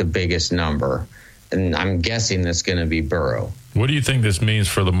to get the biggest number. And I'm guessing that's going to be Burrow. What do you think this means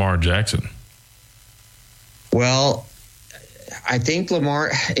for Lamar Jackson? Well, I think Lamar,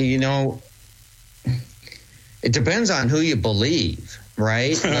 it depends on who you believe,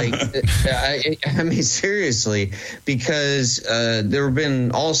 right? Seriously, because there have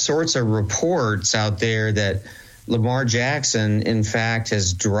been all sorts of reports out there that Lamar Jackson, in fact,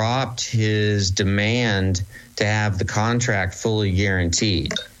 has dropped his demand to have the contract fully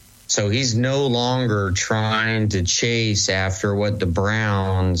guaranteed. So he's no longer trying to chase after what the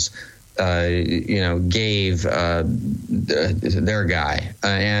Browns gave their guy,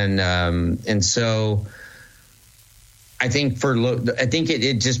 and so I think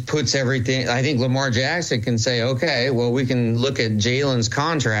it just puts everything. I think Lamar Jackson can say, okay, well, we can look at Jalen's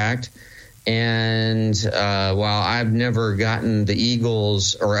contract, and while I've never gotten the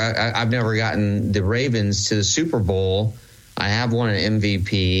Eagles or I've never gotten the Ravens to the Super Bowl, I have won an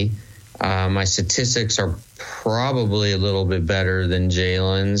MVP. My statistics are probably a little bit better than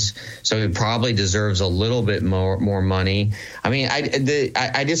Jalen's, so he probably deserves a little bit more money. I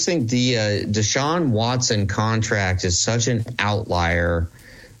just think the Deshaun Watson contract is such an outlier,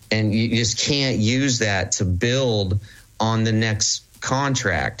 and you just can't use that to build on the next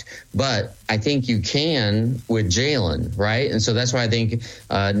contract, but I think you can with Jalen, right? And so that's why I think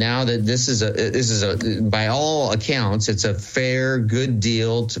now that this is a by all accounts, it's a fair, good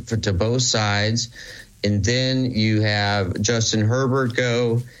deal to both sides. And then you have Justin Herbert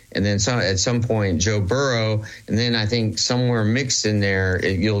go, and then at some point Joe Burrow, and then I think somewhere mixed in there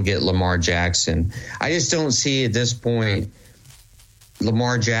you'll get Lamar Jackson. I just don't see at this point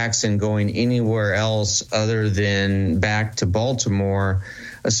Lamar Jackson going anywhere else other than back to Baltimore,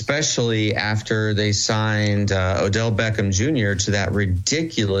 especially after they signed Odell Beckham Jr. to that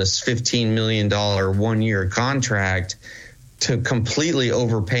ridiculous $15 million one-year contract, to completely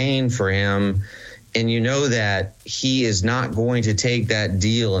overpaying for him. And you know that he is not going to take that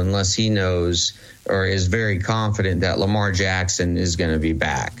deal unless he knows or is very confident that Lamar Jackson is going to be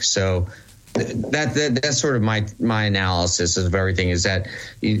back. So that's sort of my analysis of everything, is that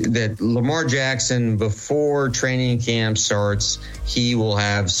Lamar Jackson, before training camp starts, he will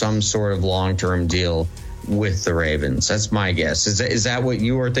have some sort of long-term deal with the Ravens. That's my guess. Is that what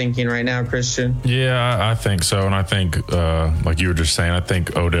you are thinking right now, Christian? Yeah, I think so. And I think, like you were just saying, I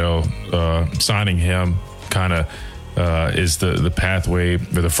think Odell signing him kind of is the pathway,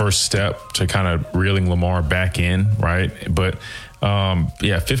 or the first step to kind of reeling Lamar back in, right? But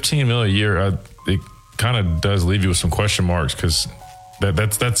 $15 million a year, it kind of does leave you with some question marks, because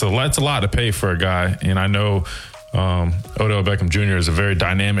that's a lot to pay for a guy. And I know Odell Beckham Jr. is a very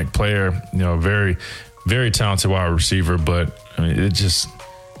dynamic player, very, very talented wide receiver. But I mean, it just,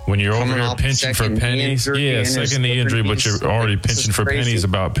 when you're over here pinching for pennies, second knee injury, but you're already pinching for pennies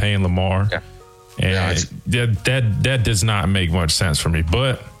about paying Lamar. Yeah. And that does not make much sense for me.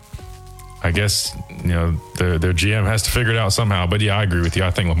 But I guess, their GM has to figure it out somehow. But yeah, I agree with you.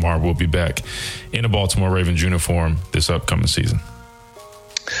 I think Lamar will be back in a Baltimore Ravens uniform this upcoming season.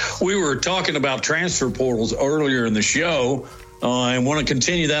 We were talking about transfer portals earlier in the show, and want to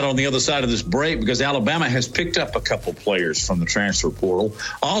continue that on the other side of this break, because Alabama has picked up a couple players from the transfer portal.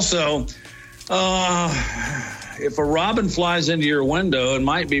 Also, if a robin flies into your window, it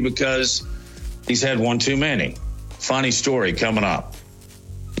might be because he's had one too many. Funny story coming up.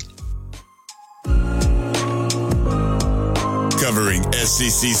 Covering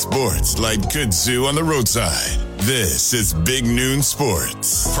SEC sports like kudzu on the roadside. This is Big Noon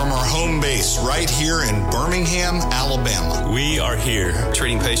Sports. From our home base right here in Birmingham, Alabama. We are here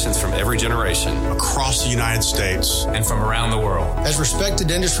treating patients from every generation, across the United States, and from around the world. As respected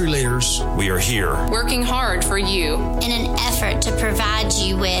industry leaders, we are here working hard for you in an effort to provide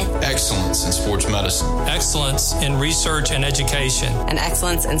you with excellence in sports medicine, excellence in research and education, and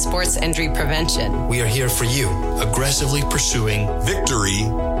excellence in sports injury prevention. We are here for you, aggressively pursuing victory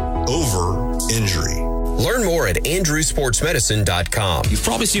over injury. Learn more at andrewsportsmedicine.com. You've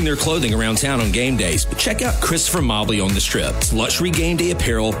probably seen their clothing around town on game days, but check out Christopher Mobley on the Strip. It's luxury game day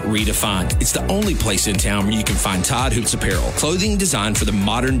apparel redefined. It's the only place in town where you can find Todd Hoops apparel. Clothing designed for the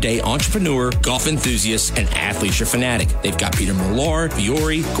modern day entrepreneur, golf enthusiast, and athleisure fanatic. They've got Peter Millar,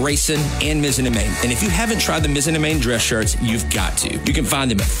 Fiore, Grayson, and Mizzen & Main. And if you haven't tried the Mizzen & Main dress shirts, you've got to. You can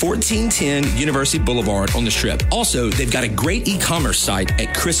find them at 1410 University Boulevard on the Strip. Also, they've got a great e-commerce site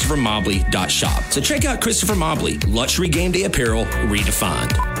at christophermobley.shop. So check out Christopher Mobley, luxury game day apparel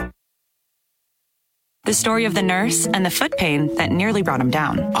redefined. The story of the nurse and the foot pain that nearly brought him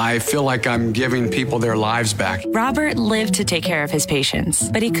down. I feel like I'm giving people their lives back. Robert lived to take care of his patients,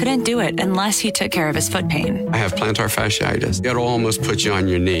 but he couldn't do it unless he took care of his foot pain. I have plantar fasciitis. It'll almost put you on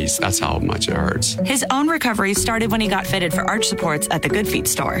your knees. That's how much it hurts. His own recovery started when he got fitted for arch supports at the Good Feet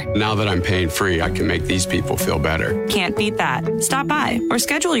store. Now that I'm pain-free, I can make these people feel better. Can't beat that. Stop by or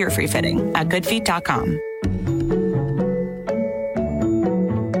schedule your free fitting at goodfeet.com.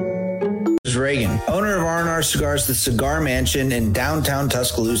 Reagan, owner of R&R Cigars, the Cigar Mansion in downtown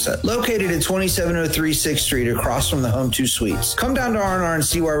Tuscaloosa, located at 2703 6th Street across from the Home 2 Suites. Come down to R&R and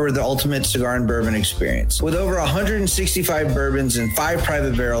see why we're the ultimate cigar and bourbon experience. With over 165 bourbons and 5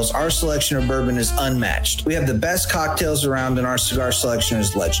 private barrels, our selection of bourbon is unmatched. We have the best cocktails around, and our cigar selection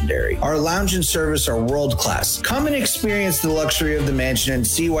is legendary. Our lounge and service are world-class. Come and experience the luxury of the mansion and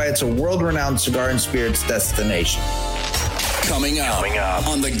see why it's a world-renowned cigar and spirits destination. Coming up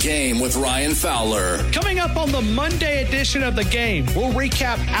on The Game with Ryan Fowler. Coming up on the Monday edition of The Game, we'll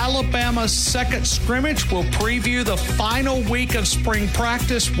recap Alabama's second scrimmage. We'll preview the final week of spring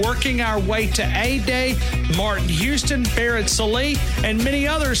practice, working our way to A-Day. Martin Houston, Barrett Sallee, and many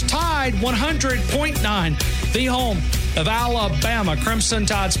others. Tide 100.9, the home of Alabama Crimson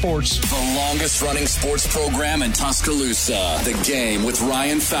Tide Sports. The longest running sports program in Tuscaloosa. The Game with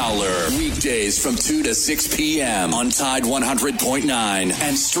Ryan Fowler. Weekdays from 2 to 6 p.m. on Tide 100.9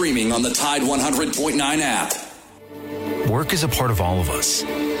 and streaming on the Tide 100.9 app. Work is a part of all of us.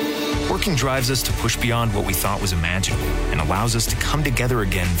 Working drives us to push beyond what we thought was imaginable and allows us to come together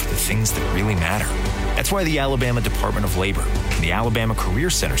again for the things that really matter. That's why the Alabama Department of Labor and the Alabama Career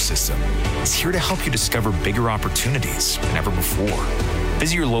Center system is here to help you discover bigger opportunities than ever before.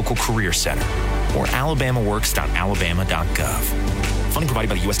 Visit your local career center or alabamaworks.alabama.gov. Funding provided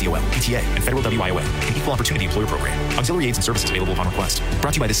by the USDOL, PTA, and Federal WIOA, an Equal Opportunity Employer Program. Auxiliary aids and services available upon request.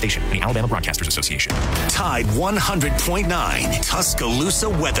 Brought to you by this station and the Alabama Broadcasters Association. Tide 100.9 Tuscaloosa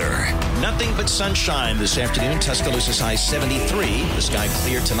weather. Nothing but sunshine this afternoon. Tuscaloosa's high 73. The sky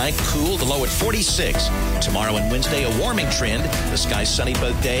clear tonight, cool, the low at 46. Tomorrow and Wednesday, a warming trend. The sky sunny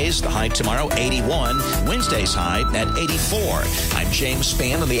both days. The high tomorrow, 81. Wednesday's high at 84. I'm James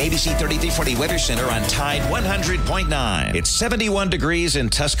Spann on the ABC 3340 Weather Center on Tide 100.9. It's 71 degrees in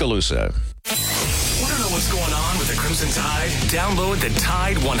Tuscaloosa. Want to know what's going on with the Crimson Tide? Download the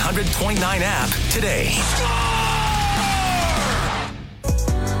Tide 100.9 app today.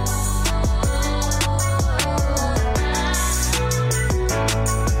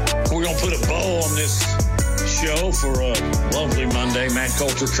 We're going to put a bow on this show for a lovely Monday. Matt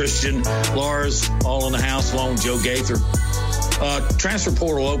Coulter, Christian, Lars, all in the house, along with Joe Gaither. Transfer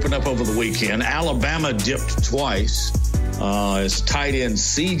portal opened up over the weekend. Alabama dipped twice. As tight end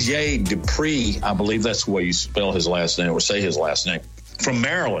C.J. Dupree, I believe that's the way you spell his last name or say his last name, from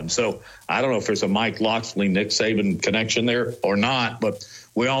Maryland. So I don't know if there's a Mike Locksley, Nick Saban connection there or not, but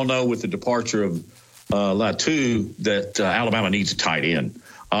we all know with the departure of Latu that Alabama needs a tight end.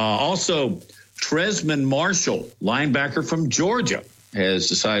 Also, Tresman Marshall, linebacker from Georgia, has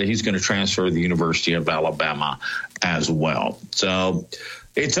decided he's going to transfer to the University of Alabama as well. So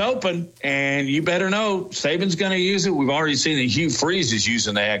it's open, and you better know Saban's going to use it. We've already seen that Hugh Freeze is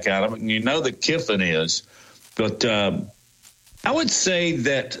using the heck out of it, and you know that Kiffin is. But I would say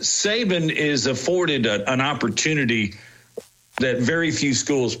that Saban is afforded an opportunity that very few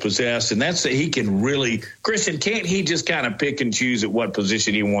schools possess, and that's that he can really – Christian, can't he just kind of pick and choose at what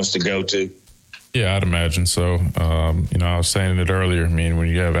position he wants to go to? Yeah, I'd imagine so. I was saying it earlier. I mean, when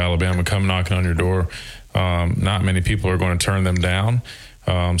you have Alabama come knocking on your door, not many people are going to turn them down.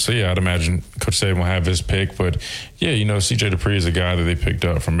 I'd imagine Coach Saban will have his pick. But, C.J. Dupree is a guy that they picked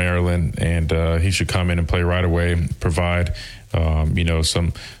up from Maryland, and he should come in and play right away, provide,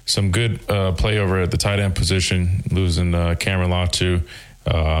 some good play over at the tight end position, losing Cameron Latu.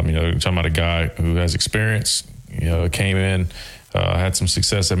 Talking about a guy who has experience, came in, had some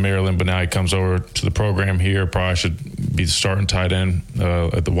success at Maryland, but now he comes over to the program here. Probably should be the starting tight end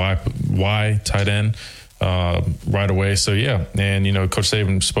at the Y tight end right away. So, and, Coach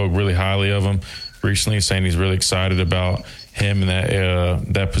Saban spoke really highly of him recently, saying he's really excited about him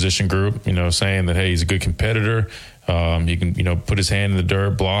and that position group, saying that, hey, he's a good competitor. He can, put his hand in the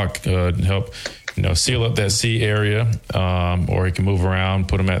dirt, block, help, seal up that C area, or he can move around,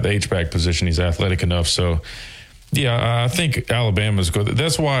 put him at the H-back position. He's athletic enough. So, I think Alabama's good.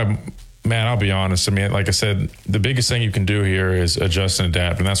 That's why, man, I'll be honest. I mean, like I said, the biggest thing you can do here is adjust and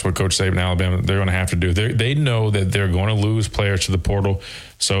adapt, and that's what Coach Saban and Alabama, they're going to have to do. They know that they're going to lose players to the portal.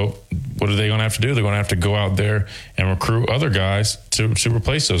 So what are they going to have to do? They're going to have to go out there and recruit other guys to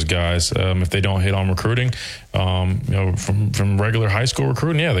replace those guys. If they don't hit on recruiting, from regular high school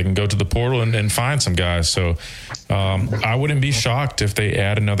recruiting, they can go to the portal and find some guys. So I wouldn't be shocked if they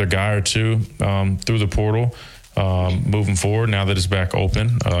add another guy or two through the portal. Moving forward, now that it's back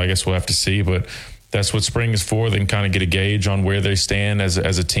open, I guess we'll have to see, but that's what spring is for. They can kind of get a gauge on where they stand as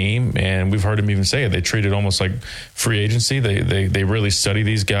a team, and we've heard them even say it. They treat it almost like free agency. They really study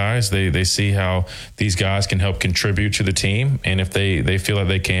these guys. They see how these guys can help contribute to the team, and if they feel like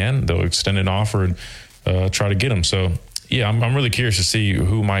they can, they'll extend an offer and try to get them. So, I'm really curious to see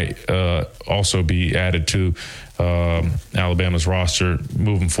who might also be added to Alabama's roster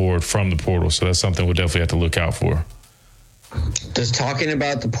moving forward from the portal. So that's something we'll definitely have to look out for. Does talking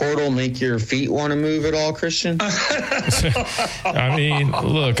about the portal make your feet want to move at all, Christian? I mean,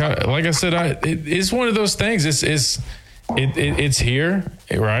 look, like I said, it's one of those things. It's here,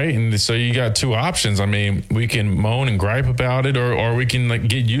 right? And so you got two options. I mean, we can moan and gripe about it, or we can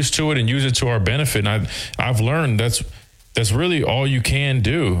get used to it and use it to our benefit. And I've learned that's really all you can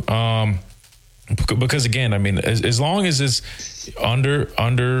do. Because again, I mean, as long as it's under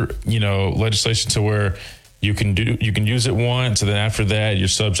legislation to where you can use it once, and then after that you're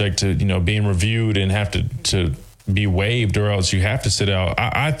subject to being reviewed and have to be waived, or else you have to sit out.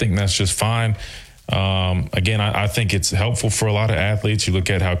 I think that's just fine. Again, I think it's helpful for a lot of athletes. You look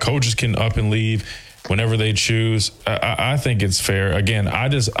at how coaches can up and leave whenever they choose. I think it's fair. Again,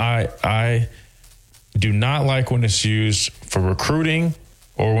 I do not like when it's used for recruiting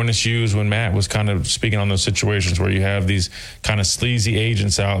or when it's used, when Matt was kind of speaking on those situations where you have these kind of sleazy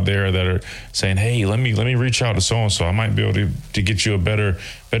agents out there that are saying, hey, let me reach out to so-and-so. I might be able to get you a better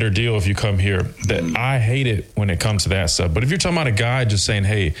deal if you come here. That I hate it when it comes to that stuff. But if you're talking about a guy just saying,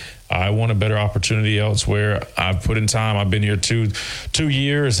 hey, I want a better opportunity elsewhere. I've put in time. I've been here two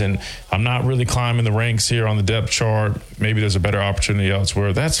years, and I'm not really climbing the ranks here on the depth chart. Maybe there's a better opportunity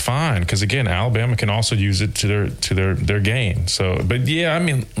elsewhere. That's fine, because again, Alabama can also use it to their gain. So, but yeah, I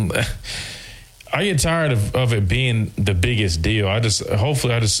mean, I get tired of it being the biggest deal. I want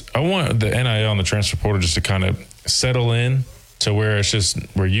the NIL and the transfer portal just to kind of settle in to where it's just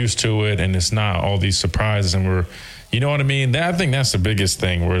we're used to it, and it's not all these surprises, and you know what I mean? I think that's the biggest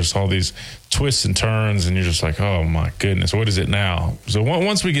thing, where it's all these twists and turns, and you're just like, oh, my goodness, what is it now? So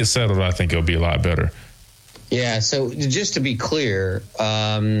once we get settled, I think it'll be a lot better. Yeah, so just to be clear,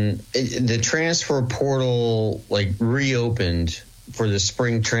 the transfer portal reopened for the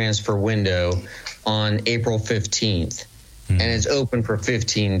spring transfer window on April 15th, and it's open for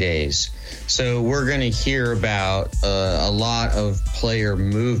 15 days. So we're going to hear about a lot of player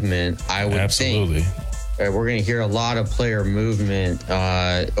movement, I would think. We're going to hear a lot of player movement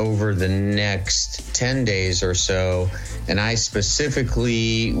over the next 10 days or so. And I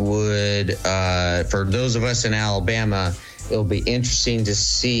specifically would, for those of us in Alabama, it'll be interesting to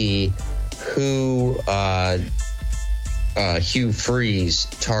see who Hugh Freeze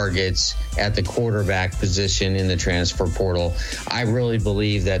targets at the quarterback position in the transfer portal. I really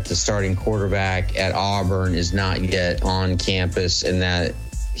believe that the starting quarterback at Auburn is not yet on campus, and that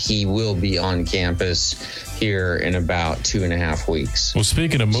he will be on campus here in about 2.5 weeks. Well,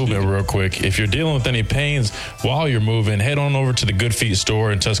 speaking of movement real quick, if you're dealing with any pains while you're moving, head on over to the Good Feet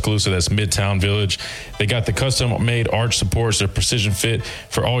store in Tuscaloosa. That's Midtown Village. They got the custom-made arch supports. They're precision fit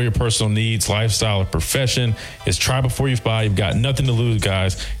for all your personal needs, lifestyle, or profession. It's try before you buy. You've got nothing to lose,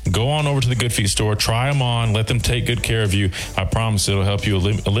 guys. Go on over to the Good Feet store. Try them on. Let them take good care of you. I promise it'll help you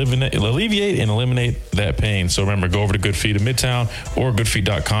alleviate and eliminate that pain. So remember, go over to Good Feet in Midtown or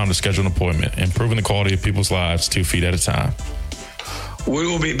goodfeet.com to schedule an appointment. Improving the quality of people's lives 2 feet at a time. We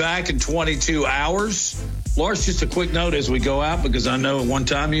will be back in 22 hours. Lars, just a quick note as we go out, because I know at one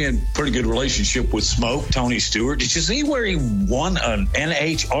time you had a pretty good relationship with Smoke, Tony Stewart. Did you see where he won an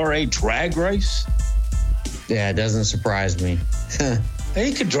NHRA drag race? Yeah, it doesn't surprise me.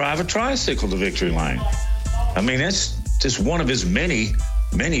 He could drive a tricycle to victory lane. I mean, that's just one of his many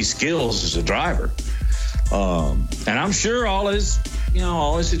skills as a driver. And I'm sure all his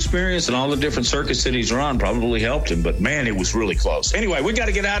experience and all the different circuits that he's run probably helped him. But, man, it was really close. Anyway, we got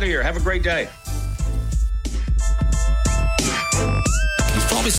to get out of here. Have a great day.